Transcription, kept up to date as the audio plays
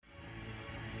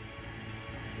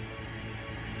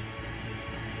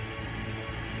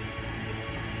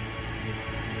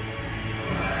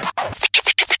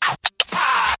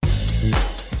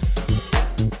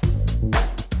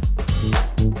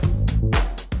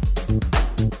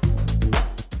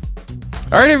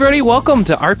All right, everybody, welcome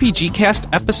to RPGCast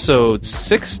episode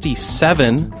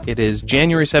 67. It is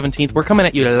January 17th. We're coming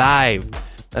at you live.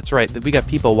 That's right. We got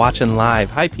people watching live.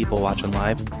 Hi, people watching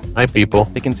live. Hi, people.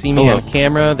 They can see me on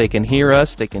camera. They can hear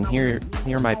us. They can hear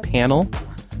my panel.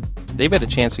 They've had a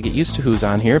chance to get used to who's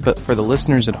on here, but for the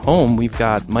listeners at home, we've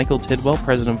got Michael Tidwell,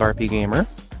 president of RP Gamer.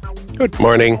 Good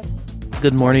morning.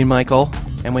 Good morning, Michael.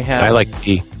 And we have... I like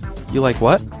tea. You like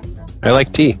what? I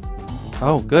like tea.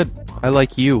 Oh, good. I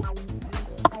like you.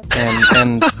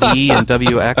 And V and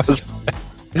WX.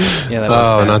 Yeah, that was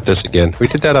bad. Not this again. We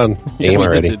did that on game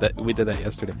already. We did that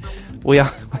yesterday. We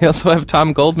also have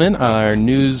Tom Goldman, our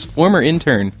news former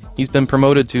intern. He's been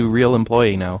promoted to real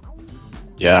employee now.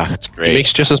 Yeah, it's great. It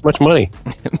makes just as much money.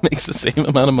 It makes the same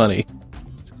amount of money.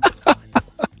 But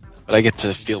I get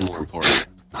to feel more important.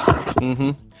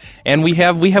 Mm-hmm. And we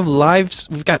have lives.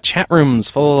 We've got chat rooms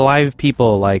full of live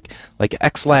people like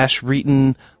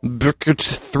X/Reeton,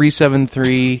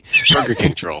 Burger373, Burger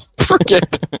King troll.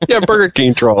 Burger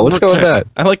King troll. Let's go with that.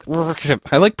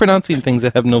 I like pronouncing things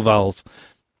that have no vowels.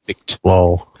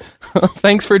 Lol.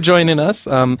 Thanks for joining us.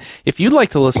 If you'd like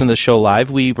to listen to the show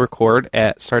live, we record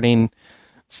at starting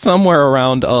somewhere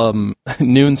around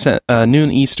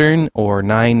noon Eastern or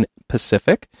 9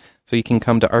 Pacific. So you can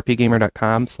come to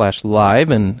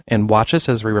rpgamer.com/live and watch us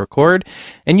as we record.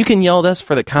 And you can yell at us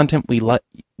for the content we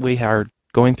are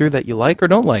going through that you like or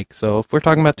don't like. So if we're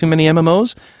talking about too many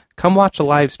MMOs, come watch a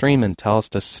live stream and tell us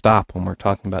to stop when we're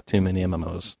talking about too many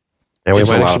MMOs. And we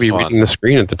might actually be reading the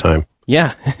screen at the time.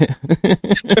 Yeah.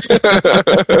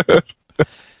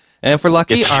 And if we're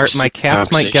lucky, my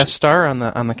cats might guest star on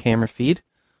the camera feed.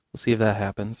 We'll see if that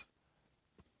happens.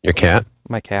 Your cat?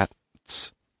 My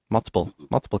cats. Multiple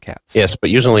cats. Yes, but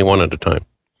use only one at a time.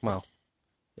 Well,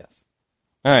 yes.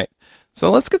 All right.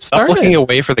 So let's get started. Stop looking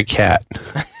away for the cat.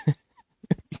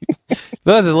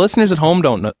 The listeners at home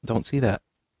don't see that.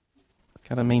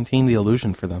 Got to maintain the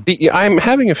illusion for them. I'm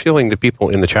having a feeling the people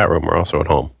in the chat room are also at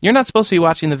home. You're not supposed to be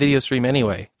watching the video stream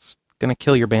anyway. It's going to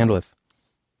kill your bandwidth.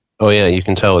 Oh, yeah, you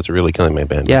can tell it's really killing my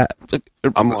bandwidth. Yeah.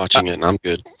 I'm watching it, and I'm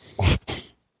good.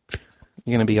 You're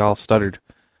going to be all stuttered.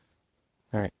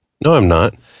 All right. No, I'm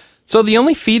not. So the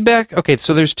only feedback... Okay,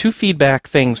 so there's 2 feedback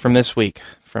things from this week,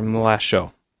 from the last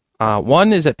show.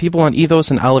 One is that people want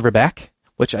Ethos and Oliver back,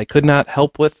 which I could not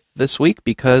help with this week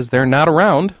because they're not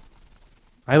around.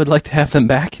 I would like to have them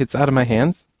back. It's out of my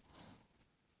hands.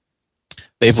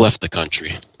 They've left the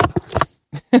country.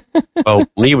 Oh,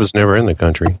 Lee was never in the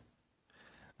country.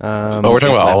 We're talking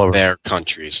about Oliver. Their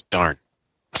countries. Darn.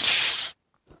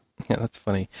 Yeah, that's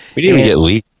funny. We didn't even get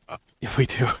Lee. Yeah, we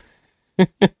do.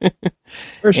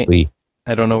 Where's Lee?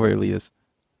 I don't know where Lee is.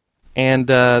 And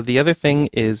the other thing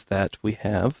is that we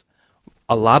have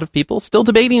a lot of people still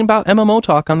debating about MMO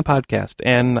talk on the podcast.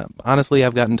 And honestly,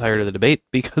 I've gotten tired of the debate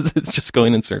because it's just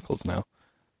going in circles now.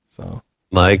 So,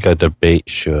 like a debate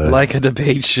should. Like a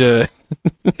debate should.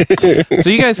 So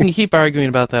you guys can keep arguing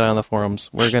about that on the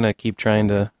forums. We're going to keep trying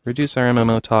to reduce our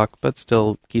MMO talk, but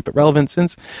still keep it relevant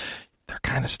since they're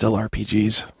kind of still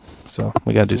RPGs. So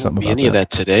we got to do something about any of that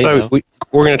today. So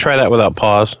we're going to try that without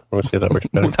pause. We'll see if that works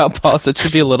better. Without pause, it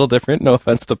should be a little different. No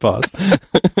offense to pause.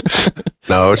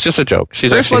 No, it's just a joke.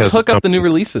 First, let's hook up the new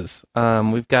releases.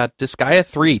 We've got Disgaea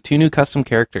 3, 2 new custom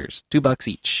characters, $2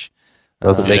 each.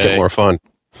 Doesn't make it more fun.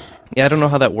 Yeah, I don't know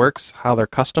how that works, how they're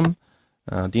custom.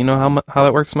 Do you know how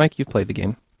that works, Mike? You've played the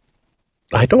game.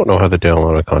 I don't know how the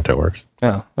downloaded content works.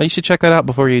 Oh, well, you should check that out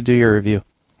before you do your review.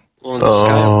 Well, in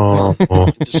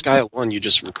Disgaea 1, you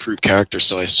just recruit characters,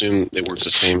 so I assume it works the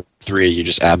same. 3, you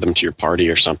just add them to your party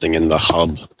or something in the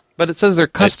hub. But it says they're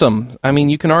custom. I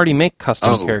mean, you can already make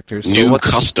custom characters. So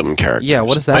custom characters. Yeah,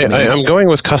 what does that mean? I'm going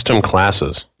with custom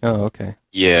classes. Oh, okay.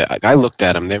 Yeah, I looked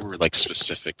at them. They were like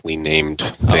specifically named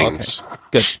things. Oh, okay.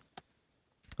 Good.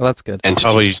 Well, that's good. Entities.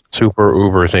 Probably super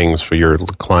uber things for your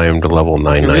climb to level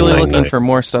 9999. You're really looking for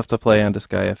more stuff to play on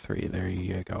Disgaea 3. There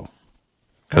you go.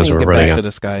 Because we're get running back out. to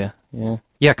Disgaea.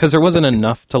 Yeah, because there wasn't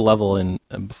enough to level in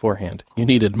beforehand. You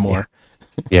needed more.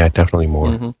 Yeah, definitely more.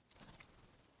 Mm-hmm. All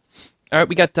right,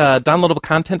 we got downloadable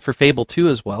content for Fable 2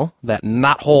 as well. That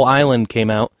Not Whole Island came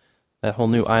out. That whole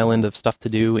new island of stuff to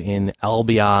do in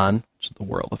Albion, which is the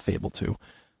world of Fable 2.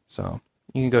 So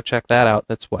you can go check that out.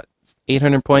 That's what?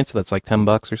 800 points, so that's like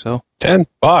 $10 or so. $10.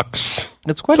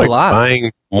 It's quite it's a lot.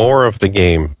 Buying more of the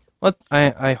game. Well,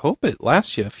 I hope it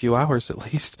lasts you a few hours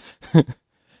at least.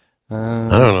 I don't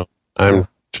know. I'm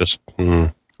just.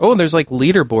 Oh, and there's like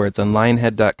leaderboards on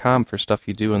Lionhead.com for stuff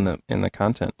you do in the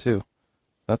content too.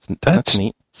 That's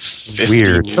neat.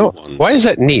 Weird. So, why is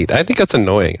that neat? I think that's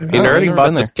annoying. I mean, I already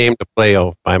bought this game to play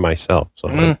all by myself, so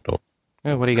I don't.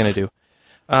 Yeah, what are you gonna do?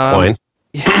 Wine.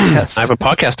 Yes. I have a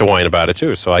podcast to whine about it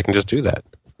too, so I can just do that.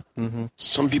 Mm-hmm.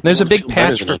 Some people There's a want to big feel better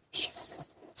patch than for others.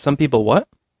 some people. What?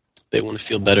 They want to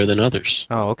feel better than others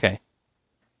Oh, okay.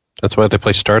 That's why they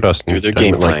play Stardust through their and I'm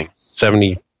game at, playing.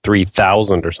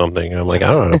 73,000 or something. I'm like, I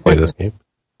don't know how to play this game.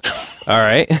 All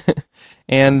right.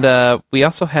 And we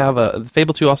also have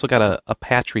Fable 2 also got a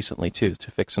patch recently too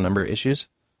to fix a number of issues.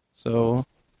 So,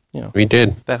 We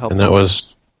did. that helps. And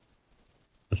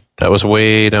that was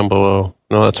way down below.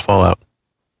 No, that's Fallout.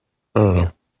 I don't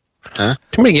know. Huh?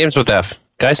 Too many games with F.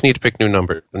 Guys need to pick new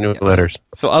letters.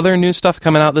 So other new stuff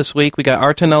coming out this week. We got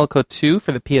Artanelico 2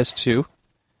 for the PS2.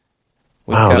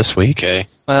 This week? Okay.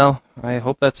 Well, I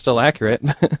hope that's still accurate.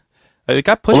 It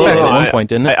got pushed back at one point,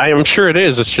 didn't it? I am sure it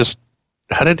is. It's just,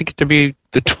 how did it get to be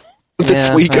this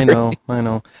week? I know.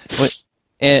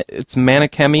 It's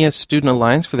Manichemia Student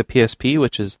Alliance for the PSP,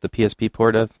 which is the PSP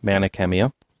port of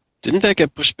Manichemia. Didn't that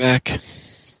get pushed back?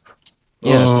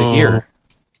 Yeah, to here.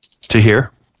 To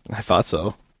here? I thought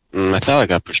so. I thought it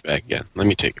got pushed back again. Let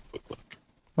me take a quick look.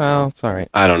 Well, it's all right.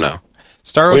 I don't know.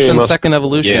 Star Ocean Second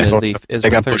Evolution is they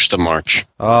got third. pushed to March.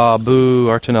 Oh, boo.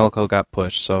 Artanelico got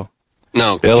pushed, so...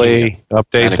 No. Billy,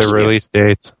 update the release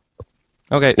dates.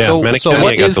 Okay, Yeah, so what is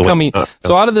coming... no.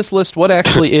 So out of this list, what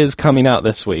actually is coming out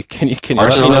this week? Can you let me know?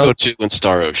 Artanelico 2 and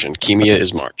Star Ocean. Kimia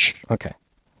is March. Okay.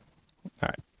 All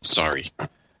right. Sorry.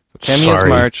 Kimia is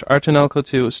March. Artanelico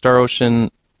 2, Star Ocean,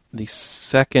 the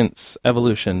second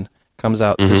evolution comes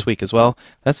out this week as well.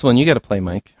 That's the one you got to play,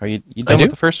 Mike. Are you done with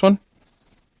the first one?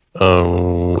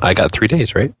 I got 3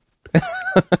 days, right?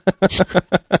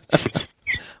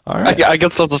 All right. I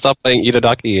guess I'll just stop playing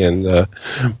Itadaki and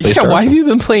play Star why Ocean. have you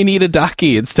been playing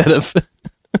Itadaki instead of...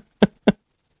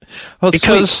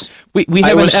 Because we have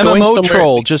I an was going MMO somewhere-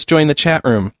 troll just join the chat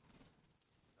room.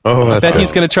 Oh, I that's bet good.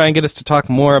 he's going to try and get us to talk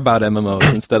more about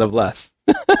MMOs instead of less.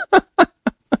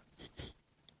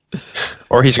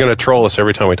 Or he's going to troll us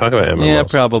every time we talk about MMOs. Yeah,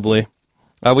 probably.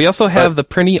 We also have the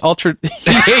Prinny Ultra... He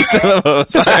hates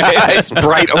MMOs. All right. It's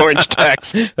bright orange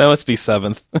text. That must be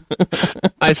 7th.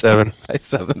 I7.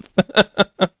 7th.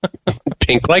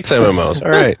 Pink likes MMOs. All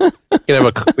right.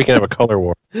 We can have a color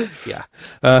war. Yeah.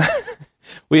 I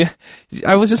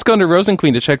was just going to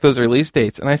Rosenqueen to check those release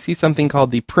dates, and I see something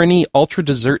called the Prinny Ultra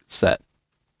Dessert Set.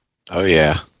 Oh,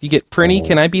 yeah. You get Prinny,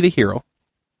 Can I Be the Hero?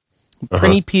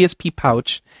 Prinny PSP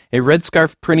pouch, a Red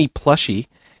Scarf Prinny plushie,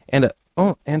 and a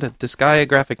Disgaea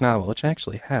graphic novel, which I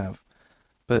actually have.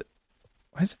 But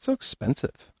why is it so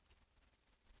expensive?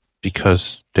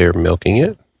 Because they're milking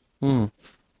it?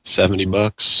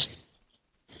 $70.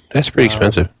 That's pretty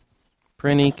expensive.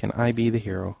 Prinny, Can I Be the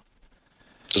Hero?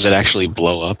 Does it actually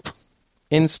blow up?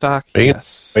 In stock, Are you-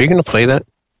 yes. Are you going to play that?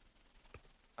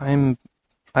 I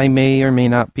may or may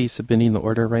not be submitting the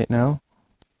order right now.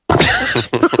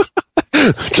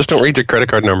 Just don't read your credit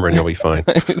card number and you'll be fine.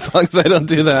 As long as I don't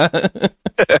do that.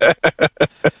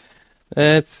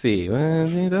 Let's see. We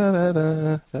have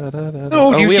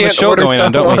a show going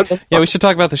on, don't we? Yeah, we should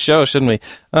talk about the show, shouldn't we?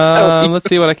 Let's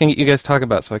see what I can get you guys to talk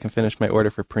about so I can finish my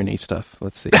order for Prinny stuff.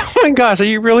 Let's see. Oh my gosh, are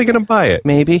you really going to buy it?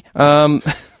 Maybe.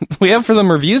 We have for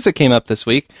them reviews that came up this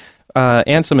week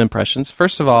and some impressions.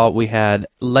 First of all, we had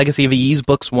Legacy of Ys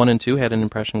books 1 and 2 had an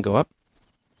impression go up.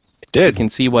 It did. You can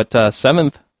see what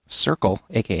 7th Circle,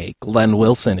 a.k.a. Glenn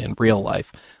Wilson in real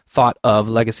life, thought of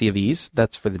Legacy of Ys.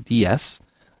 That's for the DS.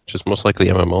 Which is most likely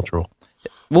MMO troll.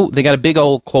 Well, they got a big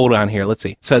old quote on here. Let's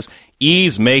see. It says,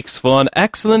 Ys makes for an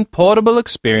excellent portable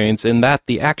experience in that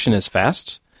the action is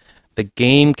fast, the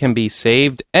game can be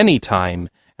saved anytime,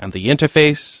 and the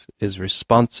interface is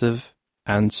responsive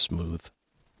and smooth.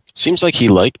 Seems like he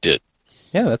liked it.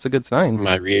 Yeah, that's a good sign.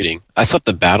 My reading. I thought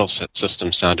the battle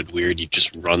system sounded weird. You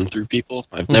just run through people.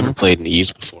 I've never played an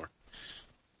Ys before.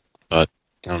 But,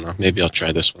 I don't know. Maybe I'll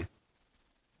try this one.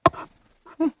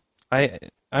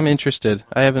 I'm interested.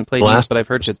 I haven't played Ys, but I've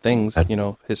heard good things,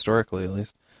 historically at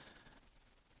least.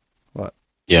 What?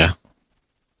 Yeah.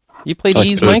 You played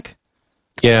Ys, Mike?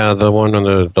 Yeah, the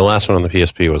last one on the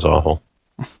PSP was awful.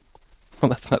 Well,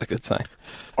 that's not a good sign.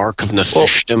 Ark of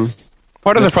Nephishtim.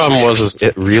 Part of the problem was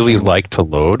it really liked to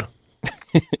load.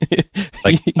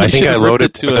 I think I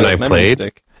loaded it and I played.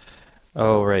 Stick.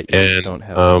 Oh, right. And don't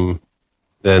have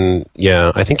then,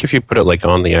 yeah, I think if you put it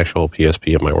on the actual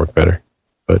PSP, it might work better.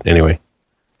 But anyway.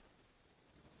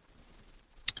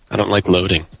 I don't like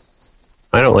loading.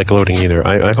 I don't like loading either.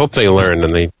 I hope they learn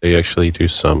and they actually do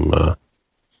some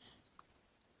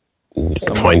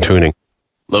fine-tuning.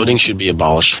 Loading should be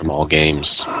abolished from all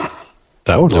games.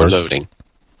 That would work. Loading.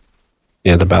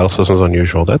 Yeah, the battle system's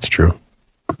unusual. That's true.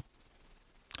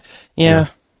 Yeah.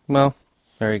 Well,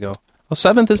 there you go. Well,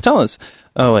 Seventh is telling us.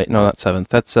 Oh, wait, no, not Seventh.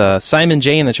 That's Simon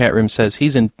J in the chat room says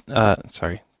he's in...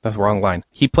 sorry, that's the wrong line.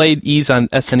 He played Ys on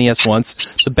SNES once.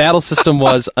 The battle system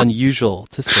was unusual,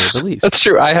 to say the least. That's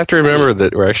true. I have to remember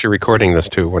that we're actually recording this,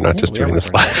 too. We're not just doing this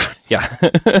live. Yeah.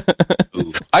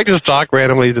 I just talk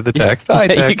randomly to the text. Hi,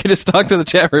 yeah, you can just talk to the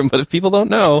chat room, but if people don't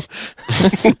know...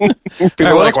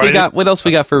 what else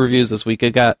we got for reviews this week? I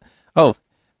got... Oh...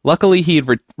 Luckily, he had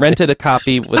rented a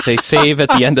copy with a save at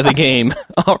the end of the game.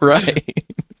 All right.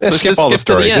 So skip all the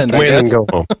story. To the end, just win and go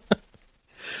home.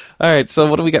 All right, so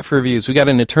what do we got for reviews? We got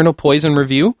an Eternal Poison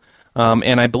review,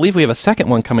 and I believe we have a second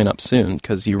one coming up soon,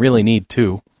 because you really need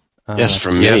two. Yes,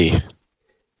 from me.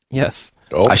 Yes.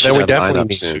 Oh, I should have mine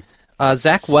up soon.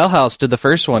 Zach Wellhouse did the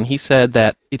first one. He said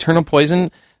that Eternal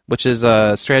Poison, which is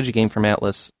a strategy game from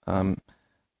Atlas,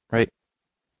 right?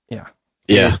 Yeah.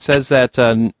 Yeah. It says that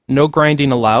no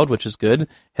grinding allowed, which is good.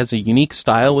 Has a unique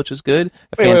style, which is good.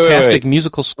 A fantastic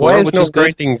musical score, which is good. Why is no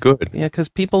grinding good? Yeah, because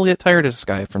people get tired of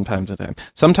Sky from time to time.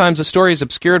 Sometimes the story is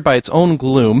obscured by its own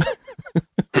gloom.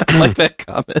 I like that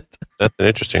comment. That's an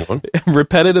interesting one.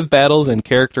 Repetitive battles and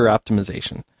character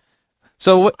optimization.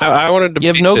 So I wanted to. You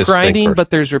have no grinding, but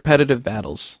there's repetitive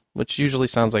battles, which usually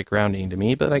sounds like grounding to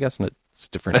me, but I guess it's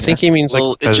different. I think he means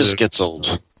it just gets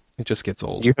old. It just gets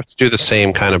old. You have to do the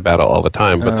same kind of battle all the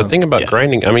time. But the thing about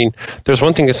grinding, I mean, there's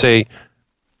one thing to say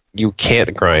you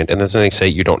can't grind, and there's another thing to say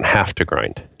you don't have to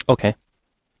grind. Okay.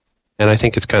 And I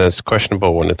think it's kind of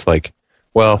questionable when it's like,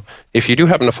 well, if you do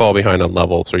happen to fall behind on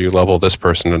levels, or you level this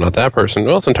person and not that person,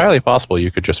 well, it's entirely possible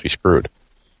you could just be screwed.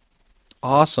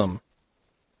 Awesome.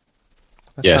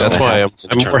 That's why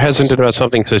I'm more hesitant about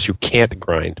something that says you can't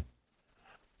grind.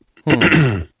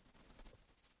 Oh,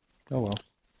 well.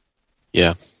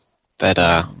 Yeah.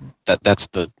 That's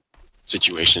the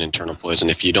situation in Eternal Poison.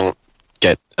 If you don't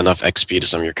get enough XP to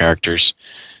some of your characters,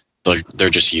 they're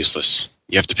just useless.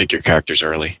 You have to pick your characters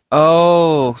early.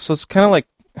 Oh, so it's kind of like,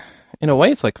 in a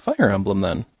way, it's like Fire Emblem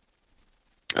then.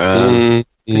 You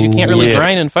can't really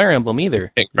grind in Fire Emblem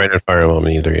either. Can't grind in Fire Emblem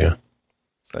either, yeah.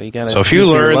 So if you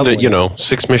learn that,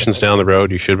 6 missions down the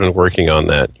road, you should have been working on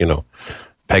that,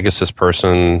 Pegasus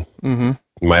person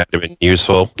might have been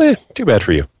useful. Too bad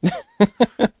for you.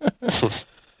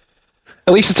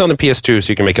 At least it's on the PS2, so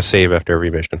you can make a save after every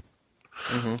mission.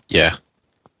 Mm-hmm. Yeah.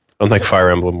 Unlike Fire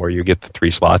Emblem, where you get the 3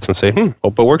 slots and say,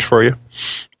 hope it works for you.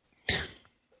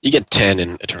 You get 10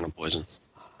 in Eternal Poison.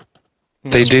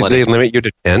 They limit you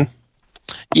to 10?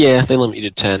 Yeah, they limit you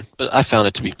to 10, but I found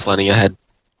it to be plenty. I had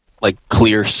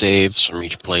clear saves from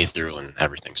each playthrough and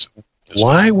everything. So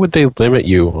why would they limit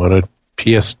you on a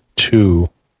PS2?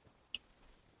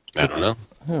 I don't know.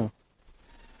 Oh.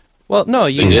 Well, no,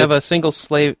 you have a single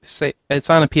slave. It's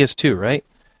on a PS2, right?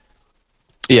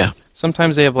 Yeah.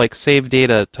 Sometimes they have save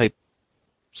data type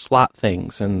slot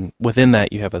things, and within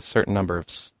that you have a certain number of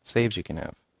saves you can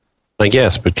have. I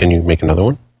guess, but can you make another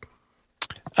one?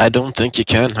 I don't think you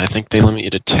can. I think they limit you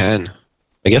to 10.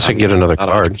 I guess I can get another card.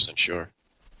 I'm not 100% sure.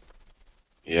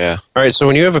 Yeah. All right, so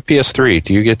when you have a PS3,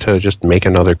 do you get to just make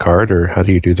another card, or how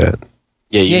do you do that?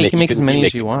 Yeah, you can make as many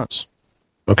as you want.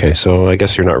 Okay, so I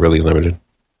guess you're not really limited.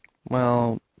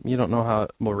 Well, you don't know how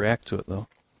it will react to it, though.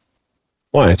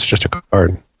 Why? It's just a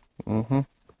card. Mm-hmm.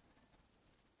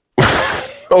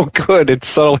 Oh, good. It's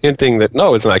subtle hinting that,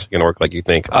 no, it's not actually going to work like you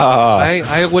think.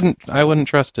 I wouldn't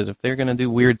trust it. If they're going to do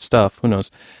weird stuff, who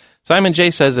knows? Simon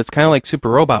J says it's kind of like Super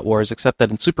Robot Wars, except that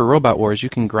in Super Robot Wars, you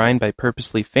can grind by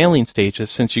purposely failing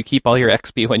stages since you keep all your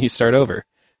XP when you start over.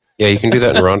 Yeah, you can do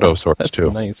that in Rondo Swords, That's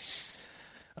too. Nice.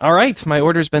 All right, my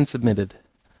order's been submitted.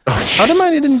 How come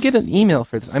I didn't get an email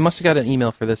for this? I must have got an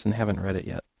email for this and haven't read it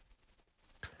yet.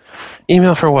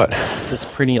 Email for what? This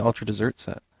pretty Ultra Dessert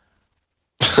set.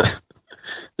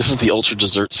 This is the Ultra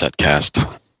Dessert set cast.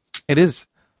 It is.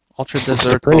 Ultra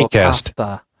Dessert cast.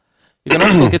 Pasta. You can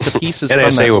also get the pieces from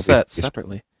that set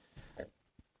separately.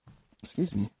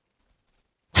 Excuse me.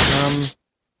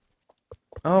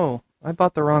 Oh, I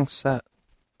bought the wrong set.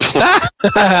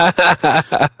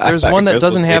 There's one that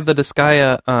doesn't have the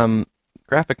Disgaea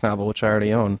graphic novel, which I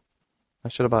already own. I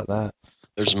should have bought that.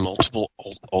 There's multiple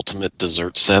ultimate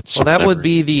dessert sets. Well, that would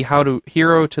be the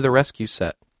Hero to the Rescue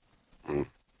set. Well,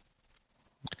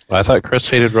 I thought Chris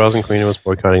hated Rosin Queen and was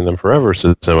boycotting them forever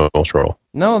since MMO's role.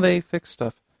 No, they fixed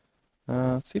stuff.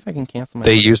 Let's see if I can cancel my...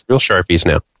 They use real Sharpies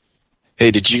now.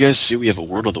 Hey, did you guys see we have a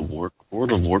World of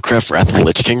Warcraft Wrath of the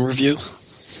Lich King review?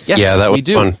 Yes, yeah, that was we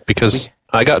do. fun because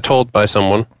I got told by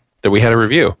someone that we had a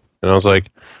review. And I was like,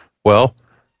 well,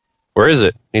 where is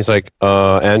it? And he's like,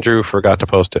 Andrew forgot to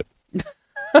post it.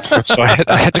 So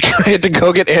I had to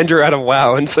go get Andrew out of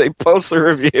WoW and say, post the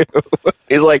review.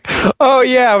 He's like, oh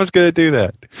yeah, I was going to do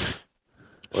that.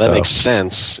 Well, that makes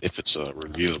sense if it's a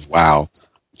review of WoW.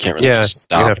 You can't really just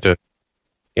stop. You have to.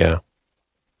 Yeah.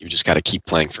 You just got to keep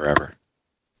playing forever.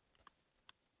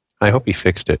 I hope he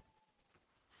fixed it.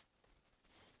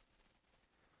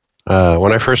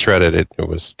 When I first read it, it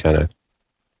was kind of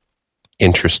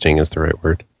interesting is the right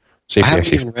word. See if I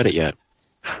haven't even read it yet.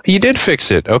 You did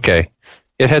fix it. Okay.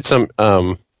 It had some...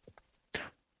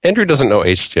 Andrew doesn't know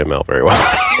HTML very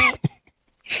well.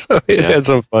 So it had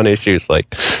some fun issues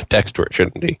like text where it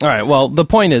shouldn't be. All right. Well, the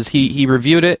point is he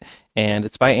reviewed it, and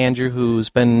it's by Andrew, who's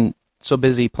been so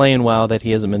busy playing WoW that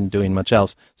he hasn't been doing much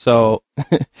else. So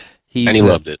and he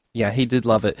loved it. Yeah, he did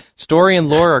love it. Story and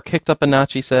lore are kicked up a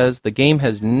notch, he says. The game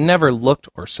has never looked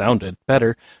or sounded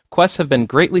better. Quests have been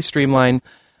greatly streamlined.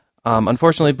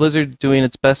 Unfortunately, Blizzard doing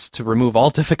its best to remove all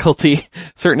difficulty.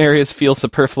 Certain areas feel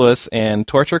superfluous, and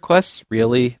torture quests,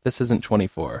 really? This isn't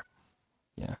 24.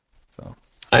 Yeah, so...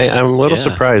 I'm a little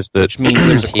surprised that... Which means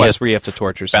there's a quest where you have to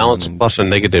torture someone. Balance plus a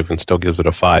negative and still gives it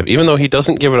a 5, even though he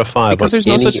doesn't give it a 5. Because there's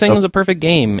no such thing as a perfect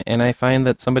game, and I find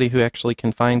that somebody who actually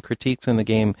can find critiques in the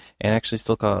game and actually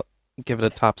still give it a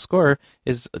top score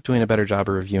is doing a better job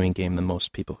of reviewing game than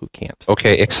most people who can't.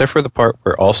 Okay, except for the part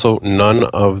where also none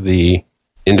of the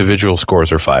individual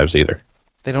scores are 5s either.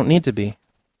 They don't need to be.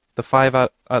 The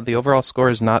overall score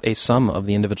is not a sum of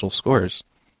the individual scores.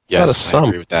 Yes, not a sum. I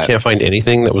agree with that. Can't find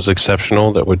anything that was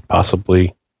exceptional that would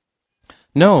possibly...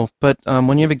 No, but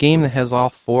when you have a game that has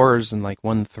all 4s and like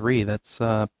 1 3, that's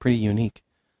pretty unique.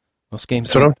 Most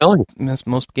games. That's what I'm telling you.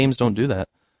 Most games don't do that.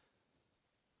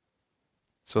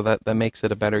 So that makes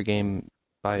it a better game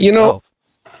by itself.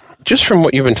 Just from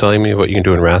what you've been telling me, what you can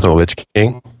do in Wrath of the Lich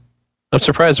King, I'm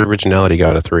surprised Originality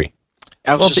got a 3.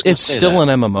 Well, it's still an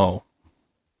MMO.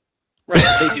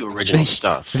 Right, they do original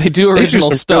stuff. They do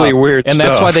original stuff, really weird and stuff.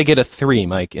 that's why they get a 3,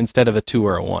 Mike, instead of a 2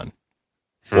 or a 1.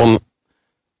 Well,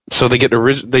 so they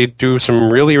they do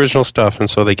some really original stuff, and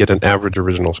so they get an average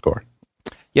original score.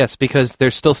 Yes, because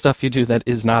there's still stuff you do that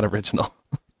is not original.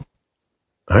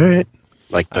 All right.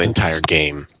 Like the entire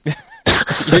game.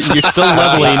 You're still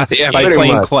leveling by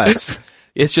playing quests.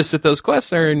 It's just that those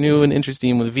quests are new and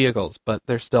interesting with vehicles, but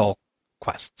they're still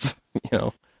quests,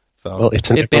 So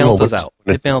it balances out.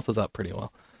 It balances out pretty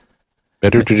well.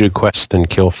 Better to do quests than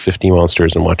kill 50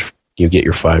 monsters and watch you get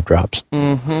your 5 drops.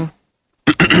 Mm-hmm.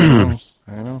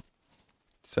 I know.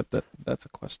 Except that's a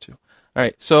quest too. All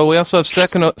right, so we also have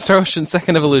Star Ocean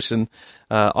Second Evolution,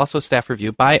 also staff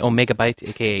review by Omega Byte,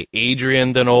 a.k.a.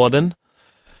 Adrian Denorden.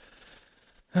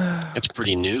 It's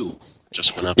pretty new.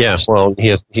 Just went up. Yeah, well,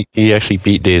 he actually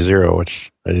beat Day Zero,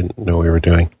 which I didn't know we were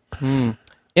doing.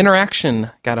 Interaction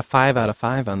got a 5 out of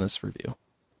 5 on this review.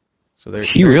 So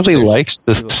he really likes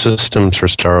the systems for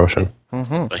Star Ocean.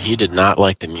 Mm-hmm. But he did not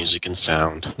like the music and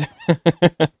sound.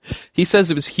 He says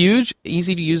it was huge,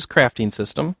 easy to use crafting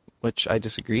system, which I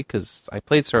disagree because I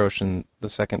played Star Ocean, the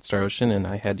second Star Ocean, and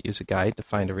I had to use a guide to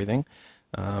find everything.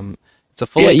 It's a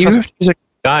fully you have to use a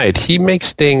guide. He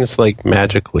makes things like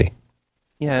magically.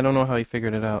 Yeah, I don't know how he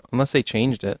figured it out, unless they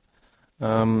changed it. I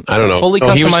don't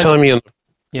know. He was telling me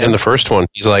in the first one,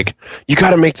 he's like, you got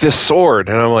to make this sword.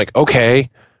 And I'm like, okay,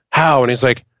 how? And he's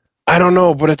like, I don't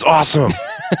know, but it's awesome.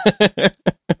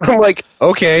 I'm like,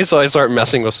 okay. So I start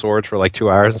messing with swords for like 2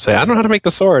 hours and say, I don't know how to make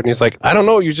the sword. And he's like, I don't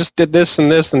know. You just did this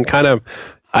and this and kind of,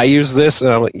 I use this.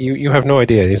 And I'm like, you have no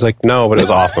idea. And he's like, no, but it's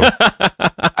awesome.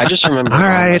 I just remember all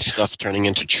my stuff turning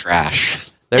into trash.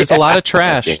 There's a lot of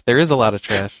trash. There is a lot of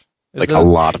trash. A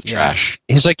lot of trash.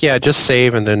 He's like, yeah, just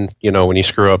save, and then, when you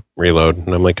screw up, reload.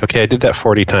 And I'm like, okay, I did that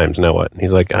 40 times, now what? And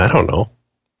he's like, I don't know.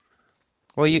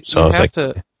 Well, you have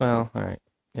to... Well, all right.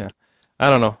 Yeah. I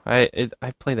don't know. I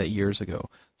played that years ago,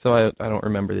 so I don't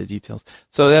remember the details.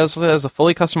 So it has a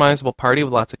fully customizable party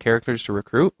with lots of characters to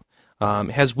recruit.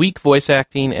 It has weak voice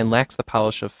acting and lacks the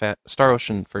polish of Star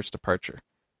Ocean First Departure,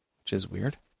 which is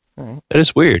weird. All right. That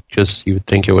is weird, because you would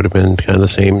think it would have been kind of the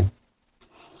same...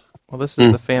 Well, this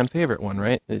is the fan favorite one,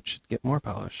 right? It should get more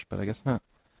polish, but I guess not.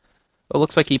 It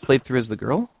looks like he played through as the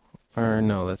girl? Or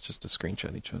no, that's just a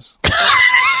screenshot he chose.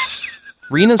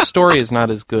 Rena's story is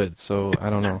not as good, so I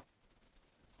don't know.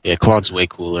 Yeah, Claude's way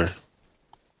cooler.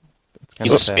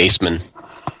 He's a spaceman.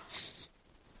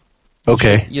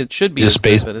 Okay. It should be good,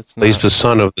 but it's not. He's the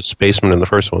son of the spaceman in the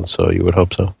first one, so you would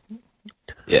hope so.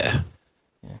 Yeah.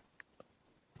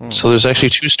 So there's actually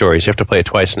 2 stories. You have to play it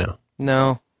twice now.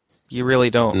 No. You really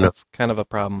don't. No. That's kind of a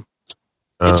problem.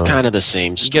 It's kind of the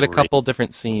same story. You get a couple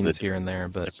different scenes here and there,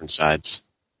 but... Different sides.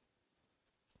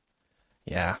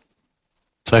 Yeah.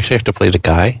 So I actually have to play the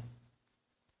guy?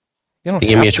 You don't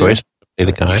give me a choice to play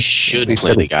the guy? You should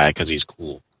play the guy because he's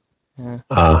cool.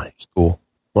 Yeah. He's cool.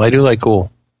 Well, I do like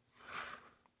cool.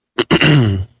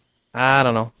 I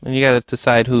don't know. And you got to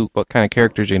decide what kind of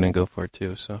characters you're going to go for,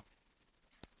 too. So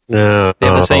No, they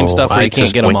have the same stuff where you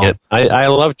can't get them all. I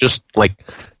love just like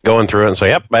going through it and say,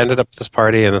 yep, I ended up at this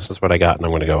party and this is what I got and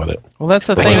I'm going to go with it. Well, that's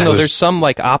the thing, though. There's some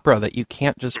like opera that you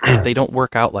can't just, they don't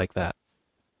work out like that.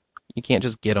 You can't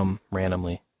just get them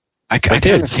randomly. I kind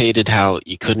of hated how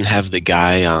you couldn't have the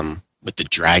guy with the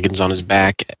dragons on his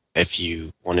back if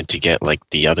you wanted to get like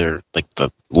the other, like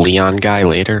the Leon guy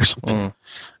later or something.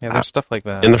 Yeah, there's stuff like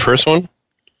that. In the first one?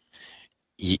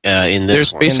 In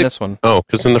this one. In this one. Oh,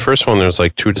 because in the first one there's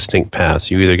like two distinct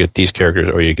paths. You either get these characters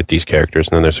or you get these characters,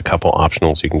 and then there's a couple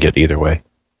optionals you can get either way.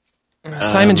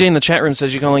 Simon J in the chat room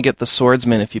says you can only get the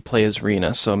swordsman if you play as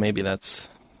Rena, so maybe that's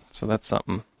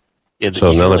something. Yeah,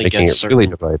 so now they're making it really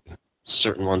divided.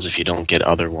 Certain ones if you don't get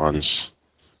other ones.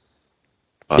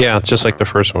 But, yeah, it's just like the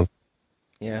first one.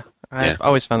 Yeah, I've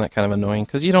always found that kind of annoying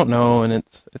because you don't know, and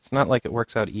it's not like it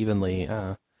works out evenly.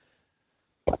 And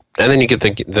then you get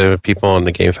the people on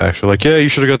the Game Facts are like, yeah, you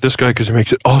should have got this guy because he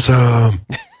makes it awesome.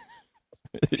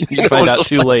 You find out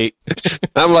too late.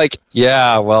 I'm like,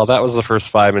 yeah, well, that was the first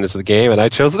 5 minutes of the game, and I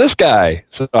chose this guy.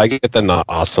 So I get the not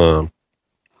awesome.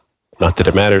 Not that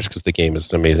it matters because the game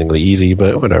is amazingly easy,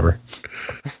 but whatever.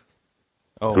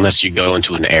 Oh. Unless you go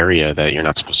into an area that you're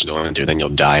not supposed to go into, then you'll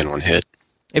die in one hit.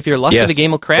 If you're lucky, the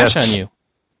game will crash on you.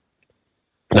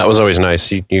 That was always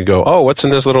nice. You go, oh, what's in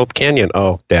this little canyon?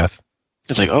 Oh, death.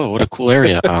 It's like, oh, what a cool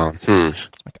area.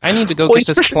 Like, I need to go get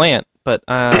this plant, but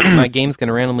my game's going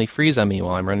to randomly freeze on me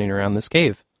while I'm running around this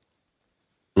cave.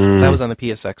 That was on the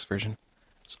PSX version.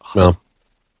 Awesome. Well,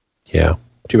 yeah,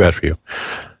 too bad for you.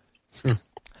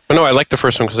 But no, I like the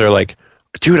first one because they're like,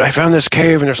 dude, I found this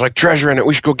cave and there's like treasure in it.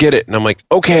 We should go get it. And I'm like,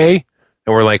 okay.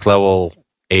 And we're like level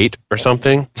 8 or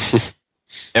something.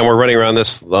 And we're running around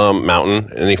this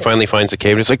mountain, and he finally finds the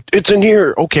cave. And he's like, it's in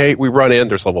here. Okay, we run in.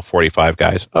 There's level 45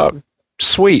 guys.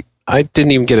 Sweet. I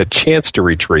didn't even get a chance to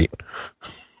retreat.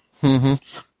 Mm-hmm.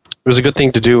 It was a good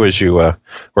thing to do as you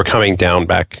were coming down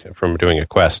back from doing a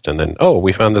quest, and then,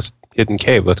 we found this hidden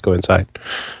cave. Let's go inside.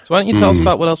 So why don't you tell us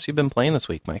about what else you've been playing this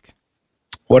week, Mike?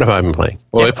 What have I been playing?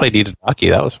 Well, I played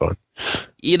Itadaki. That was fun.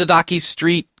 Itadaki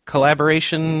Street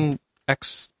Collaboration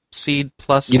Exceed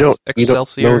Plus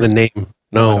Excelsior. You don't know the name.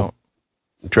 No.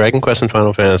 Dragon Quest and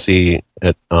Final Fantasy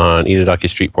on Itadaki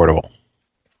Street Portable.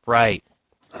 Right.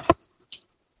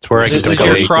 It's where I get to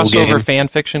play your crossover fan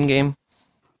fiction game?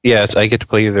 Yes, I get to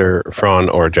play either Fran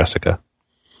or Jessica.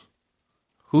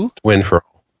 Who? Win for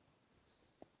all.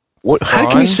 What? How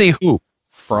can you say who?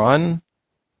 Fran?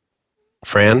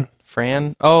 Fran?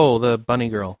 Oh, the bunny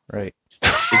girl, right.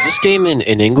 Is this game in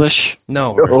English?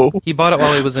 No. He bought it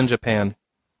while he was in Japan.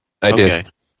 I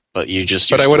did. But you just...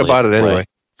 But I would have bought it anyway. Right.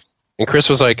 And Chris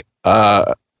was like,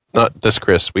 not this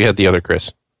Chris. We had the other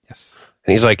Chris. Yes.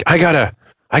 And he's like, I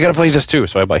gotta play this too.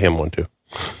 So I bought him one too.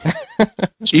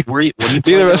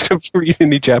 Neither of us could read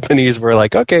any Japanese. We're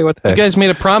like, okay, what the heck? You guys made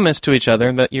a promise to each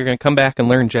other that you're going to come back and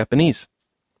learn Japanese.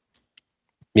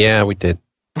 Yeah, we did.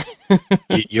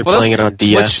 You're playing it on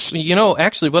DS?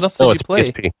 Actually, what else did you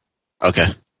play? PSP. Okay.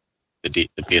 The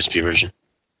PSP version.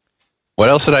 What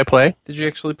else did I play? Did you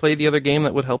actually play the other game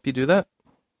that would help you do that?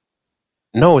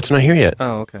 No, it's not here yet.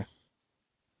 Oh, okay.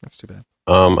 That's too bad.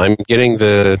 I'm getting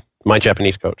my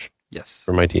Japanese coach. Yes.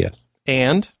 For my DS.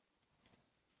 And?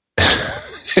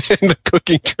 The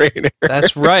cooking trainer.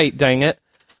 That's right, dang it.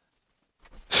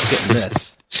 Getting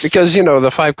this. Because,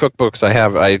 the 5 cookbooks I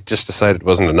have, I just decided it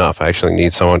wasn't enough. I actually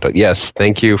need someone to... Yes,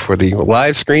 thank you for the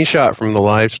live screenshot from the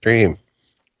live stream.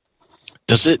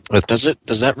 Does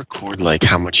that record like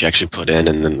how much you actually put in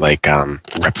and then like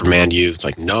reprimand you? It's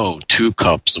like, no, 2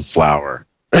 cups of flour.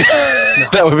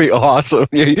 That would be awesome.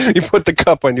 You put the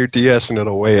cup on your DS and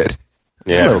it'll weigh it.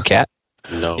 Yeah. Hello, cat.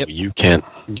 No, yep. You can't.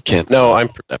 No, I'm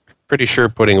pretty sure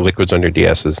putting liquids on your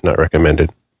DS is not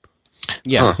recommended.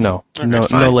 Yeah, no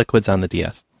liquids on the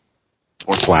DS.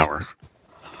 Or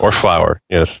flour.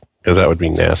 Yes, because that would be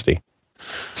nasty.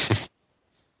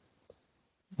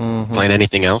 Mm-hmm. Playing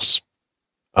anything else?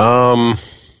 I'm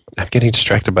getting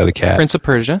distracted by the cat. Prince of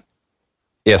Persia.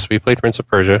 Yes, we played Prince of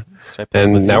Persia,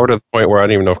 and now we're to the point where I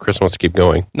don't even know if Chris wants to keep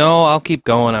going. No, I'll keep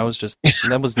going. That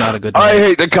was not a good I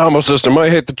hate the combo system. I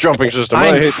hate the jumping system.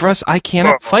 I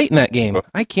cannot fight in that game.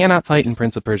 I cannot fight in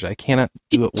Prince of Persia. I cannot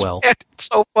do it well. It's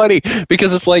so funny,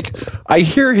 because it's like, I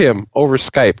hear him over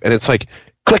Skype, and it's like,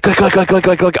 click, click, click, click, click,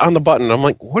 click, click on the button. I'm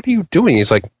like, what are you doing? He's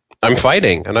like, I'm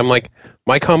fighting. And I'm like,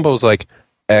 my combo's like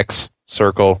X,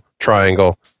 circle,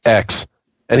 triangle, X.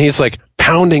 And he's like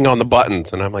pounding on the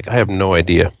buttons. And I'm like, I have no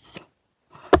idea.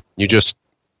 You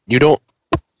don't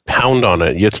pound on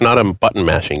it. It's not a button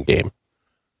mashing game.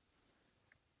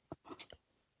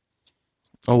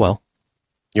 Oh, well.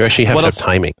 You actually have What to have else?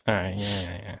 timing. All right,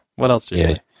 yeah. What else do you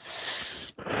play?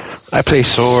 I play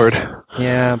Sword.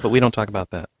 Yeah, but we don't talk about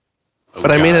that. Oh,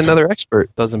 But I made God. another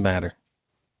expert. Doesn't matter.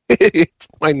 It's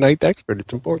my ninth expert.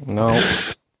 It's important. No.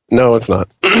 No, it's not.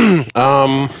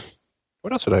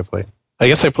 What else did I play? I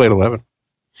guess I played 11.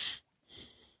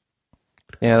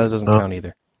 Yeah, that doesn't count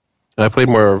either. I played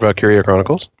more Valkyria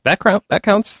Chronicles. That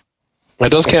counts.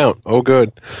 That does count. Oh,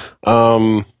 good.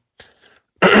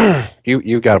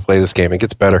 You got to play this game. It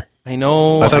gets better. I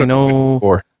know. thought I it was know.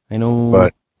 before, I know.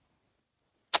 but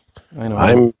I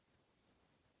know.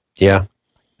 Yeah.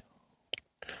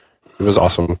 It was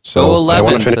awesome. So Go I 11,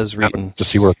 want to finish says Reeton. to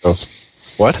see where it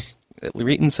goes. What?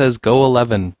 Reeton says go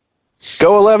 11.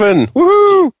 Go 11!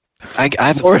 Woohoo! I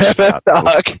have a Or question FF about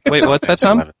Dog. Wait, what's that,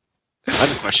 Tom? 11. I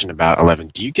have a question about 11.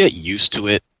 Do you get used to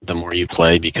it the more you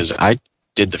play? Because I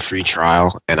did the free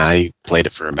trial, and I played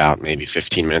it for about maybe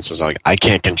 15 minutes. I was like, I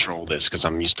can't control this because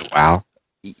I'm used to WoW.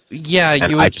 Yeah,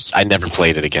 And you would, I never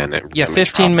played it again. yeah, I'm in 15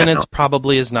 trial right minutes now.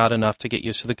 probably is not enough to get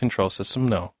used to the control system,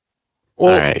 no.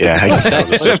 Well, All right, yeah. I guess that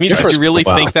was I mean, did you really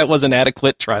Wow. think that was an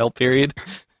adequate trial period?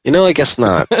 I guess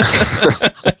not.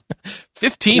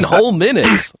 15 whole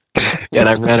minutes. Yeah, and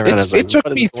I ran around. I was like, it took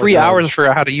what is me going 3 on? hours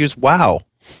for how to use WoW.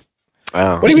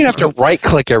 Wow. What do you mean you have to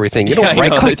right-click everything? You Yeah, I don't know,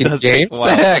 right-click it in does take games? a What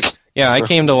the while. heck? You Yeah, I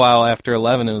came to WoW after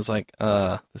 11 and was like,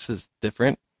 this is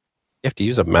different. have to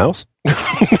use a mouse?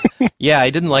 Yeah, I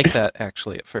didn't like that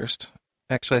actually at first.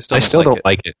 Actually, I still don't it.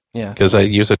 like it Yeah, because I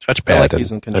use a touchpad. I like and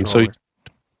using I'm controller. so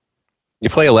you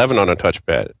play 11 on a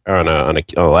touchpad or on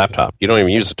a laptop. You don't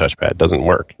even use the touchpad. It doesn't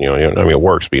work. I mean, it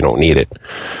works, but you don't need it.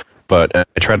 But I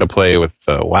tried to play with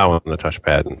WoW on the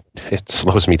touchpad, and it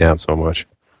slows me down so much.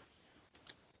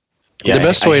 Yeah, The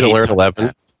best I way to hate learn touchpad.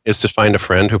 11 is to find a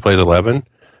friend who plays 11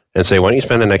 and say, why don't you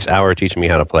spend the next hour teaching me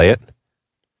how to play it?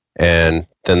 And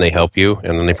then they help you,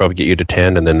 and then they probably get you to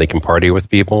 10, and then they can party with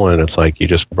people, and it's like you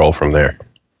just roll from there.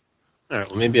 All right,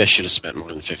 well, maybe I should have spent more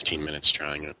than 15 minutes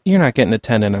trying it. You're not getting a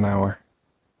 10 in an hour.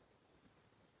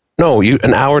 No,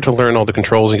 an hour to learn all the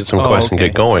controls and get some Oh, quests and okay,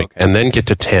 get going, okay. and then get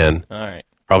to 10, All right.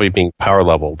 probably being power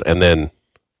leveled, and then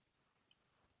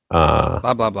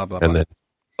Blah, blah, blah, blah, and blah. then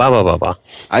blah blah blah blah.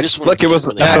 I just wanted Look, to it get was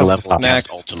really high next. level and Next.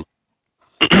 cast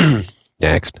Ultima.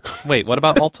 Next, Wait, what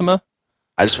about Ultima?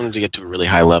 I just wanted to get to a really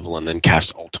high level and then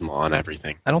cast Ultima on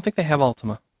everything. I don't think they have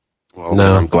Ultima. Well, No.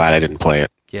 then I'm glad I didn't play it.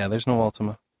 Yeah, there's no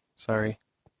Ultima. Sorry.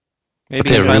 But Maybe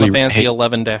they in have Final really- Fantasy hey-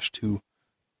 11-2.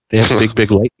 they have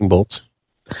big lightning bolts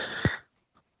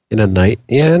in a night.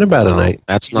 Yeah, in about a No, night.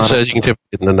 That's It not. says you can tip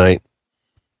it in the night.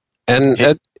 And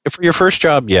Hey. for your first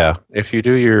job, yeah, if you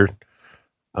do your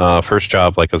first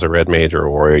job like as a red mage or a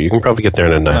warrior, you can probably get there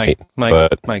in a night.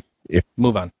 but Mike, if-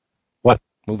 move on. What?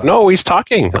 Move on. No, he's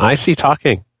talking. I see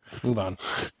talking. Move on.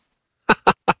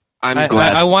 I'm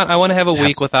glad. I want to have a Perhaps-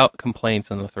 week without complaints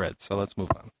in the thread, so let's move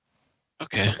on.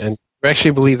 Okay. And you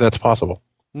actually believe that's possible.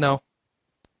 No,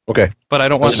 Okay. but I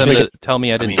don't want Just them make to tell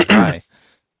me I didn't try.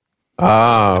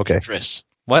 Ah, okay. Chris,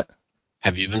 What?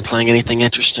 have you been playing anything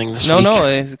interesting this No, week?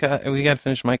 no, we got to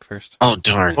finish Mike first. Oh,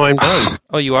 darn. Oh, I'm done.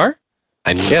 Oh, you are?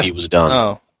 I knew Yes. he was done.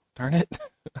 Oh, darn it.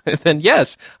 Then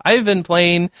yes, I've been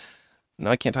playing. No,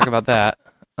 I can't talk about that.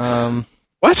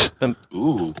 What?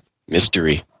 Ooh,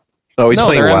 mystery. Oh, he's no,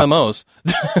 playing they're WoW. MMOs.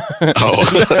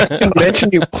 Oh. You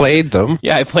mentioned you played them.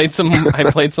 Yeah, I played some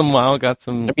WoW, got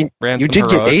some I mean, ran you some did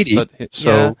get heroics, 80, but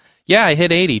so- yeah, I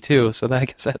hit 80 too, so I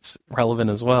guess that's relevant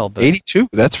as well. But 82.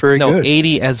 That's very no, good.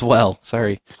 80 as well.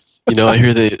 Sorry. You know, I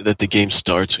hear that the game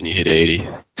starts when you hit 80.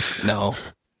 No.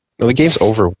 No, the game's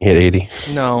over when you hit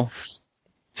 80. No.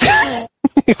 We're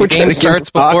The trying game to starts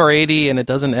give a- before 80 and it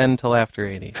doesn't end till after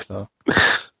 80. So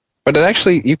But it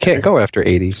actually, you can't go after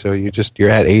 80, so you're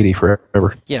at 80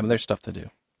 forever. yeah, but there's stuff to do.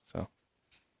 So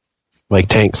Like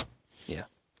tanks.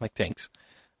 like tanks.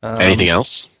 Anything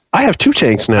else? I have 2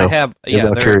 tanks now. I have Yeah,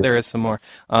 Valkyrie. there is some more.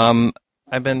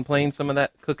 I've been playing some of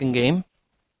that cooking game.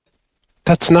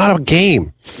 That's not a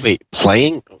game. Wait,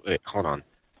 playing? Wait, hold on.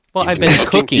 Well, You've I've been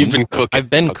cooking. You've been cooking. I've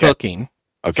been Okay. cooking.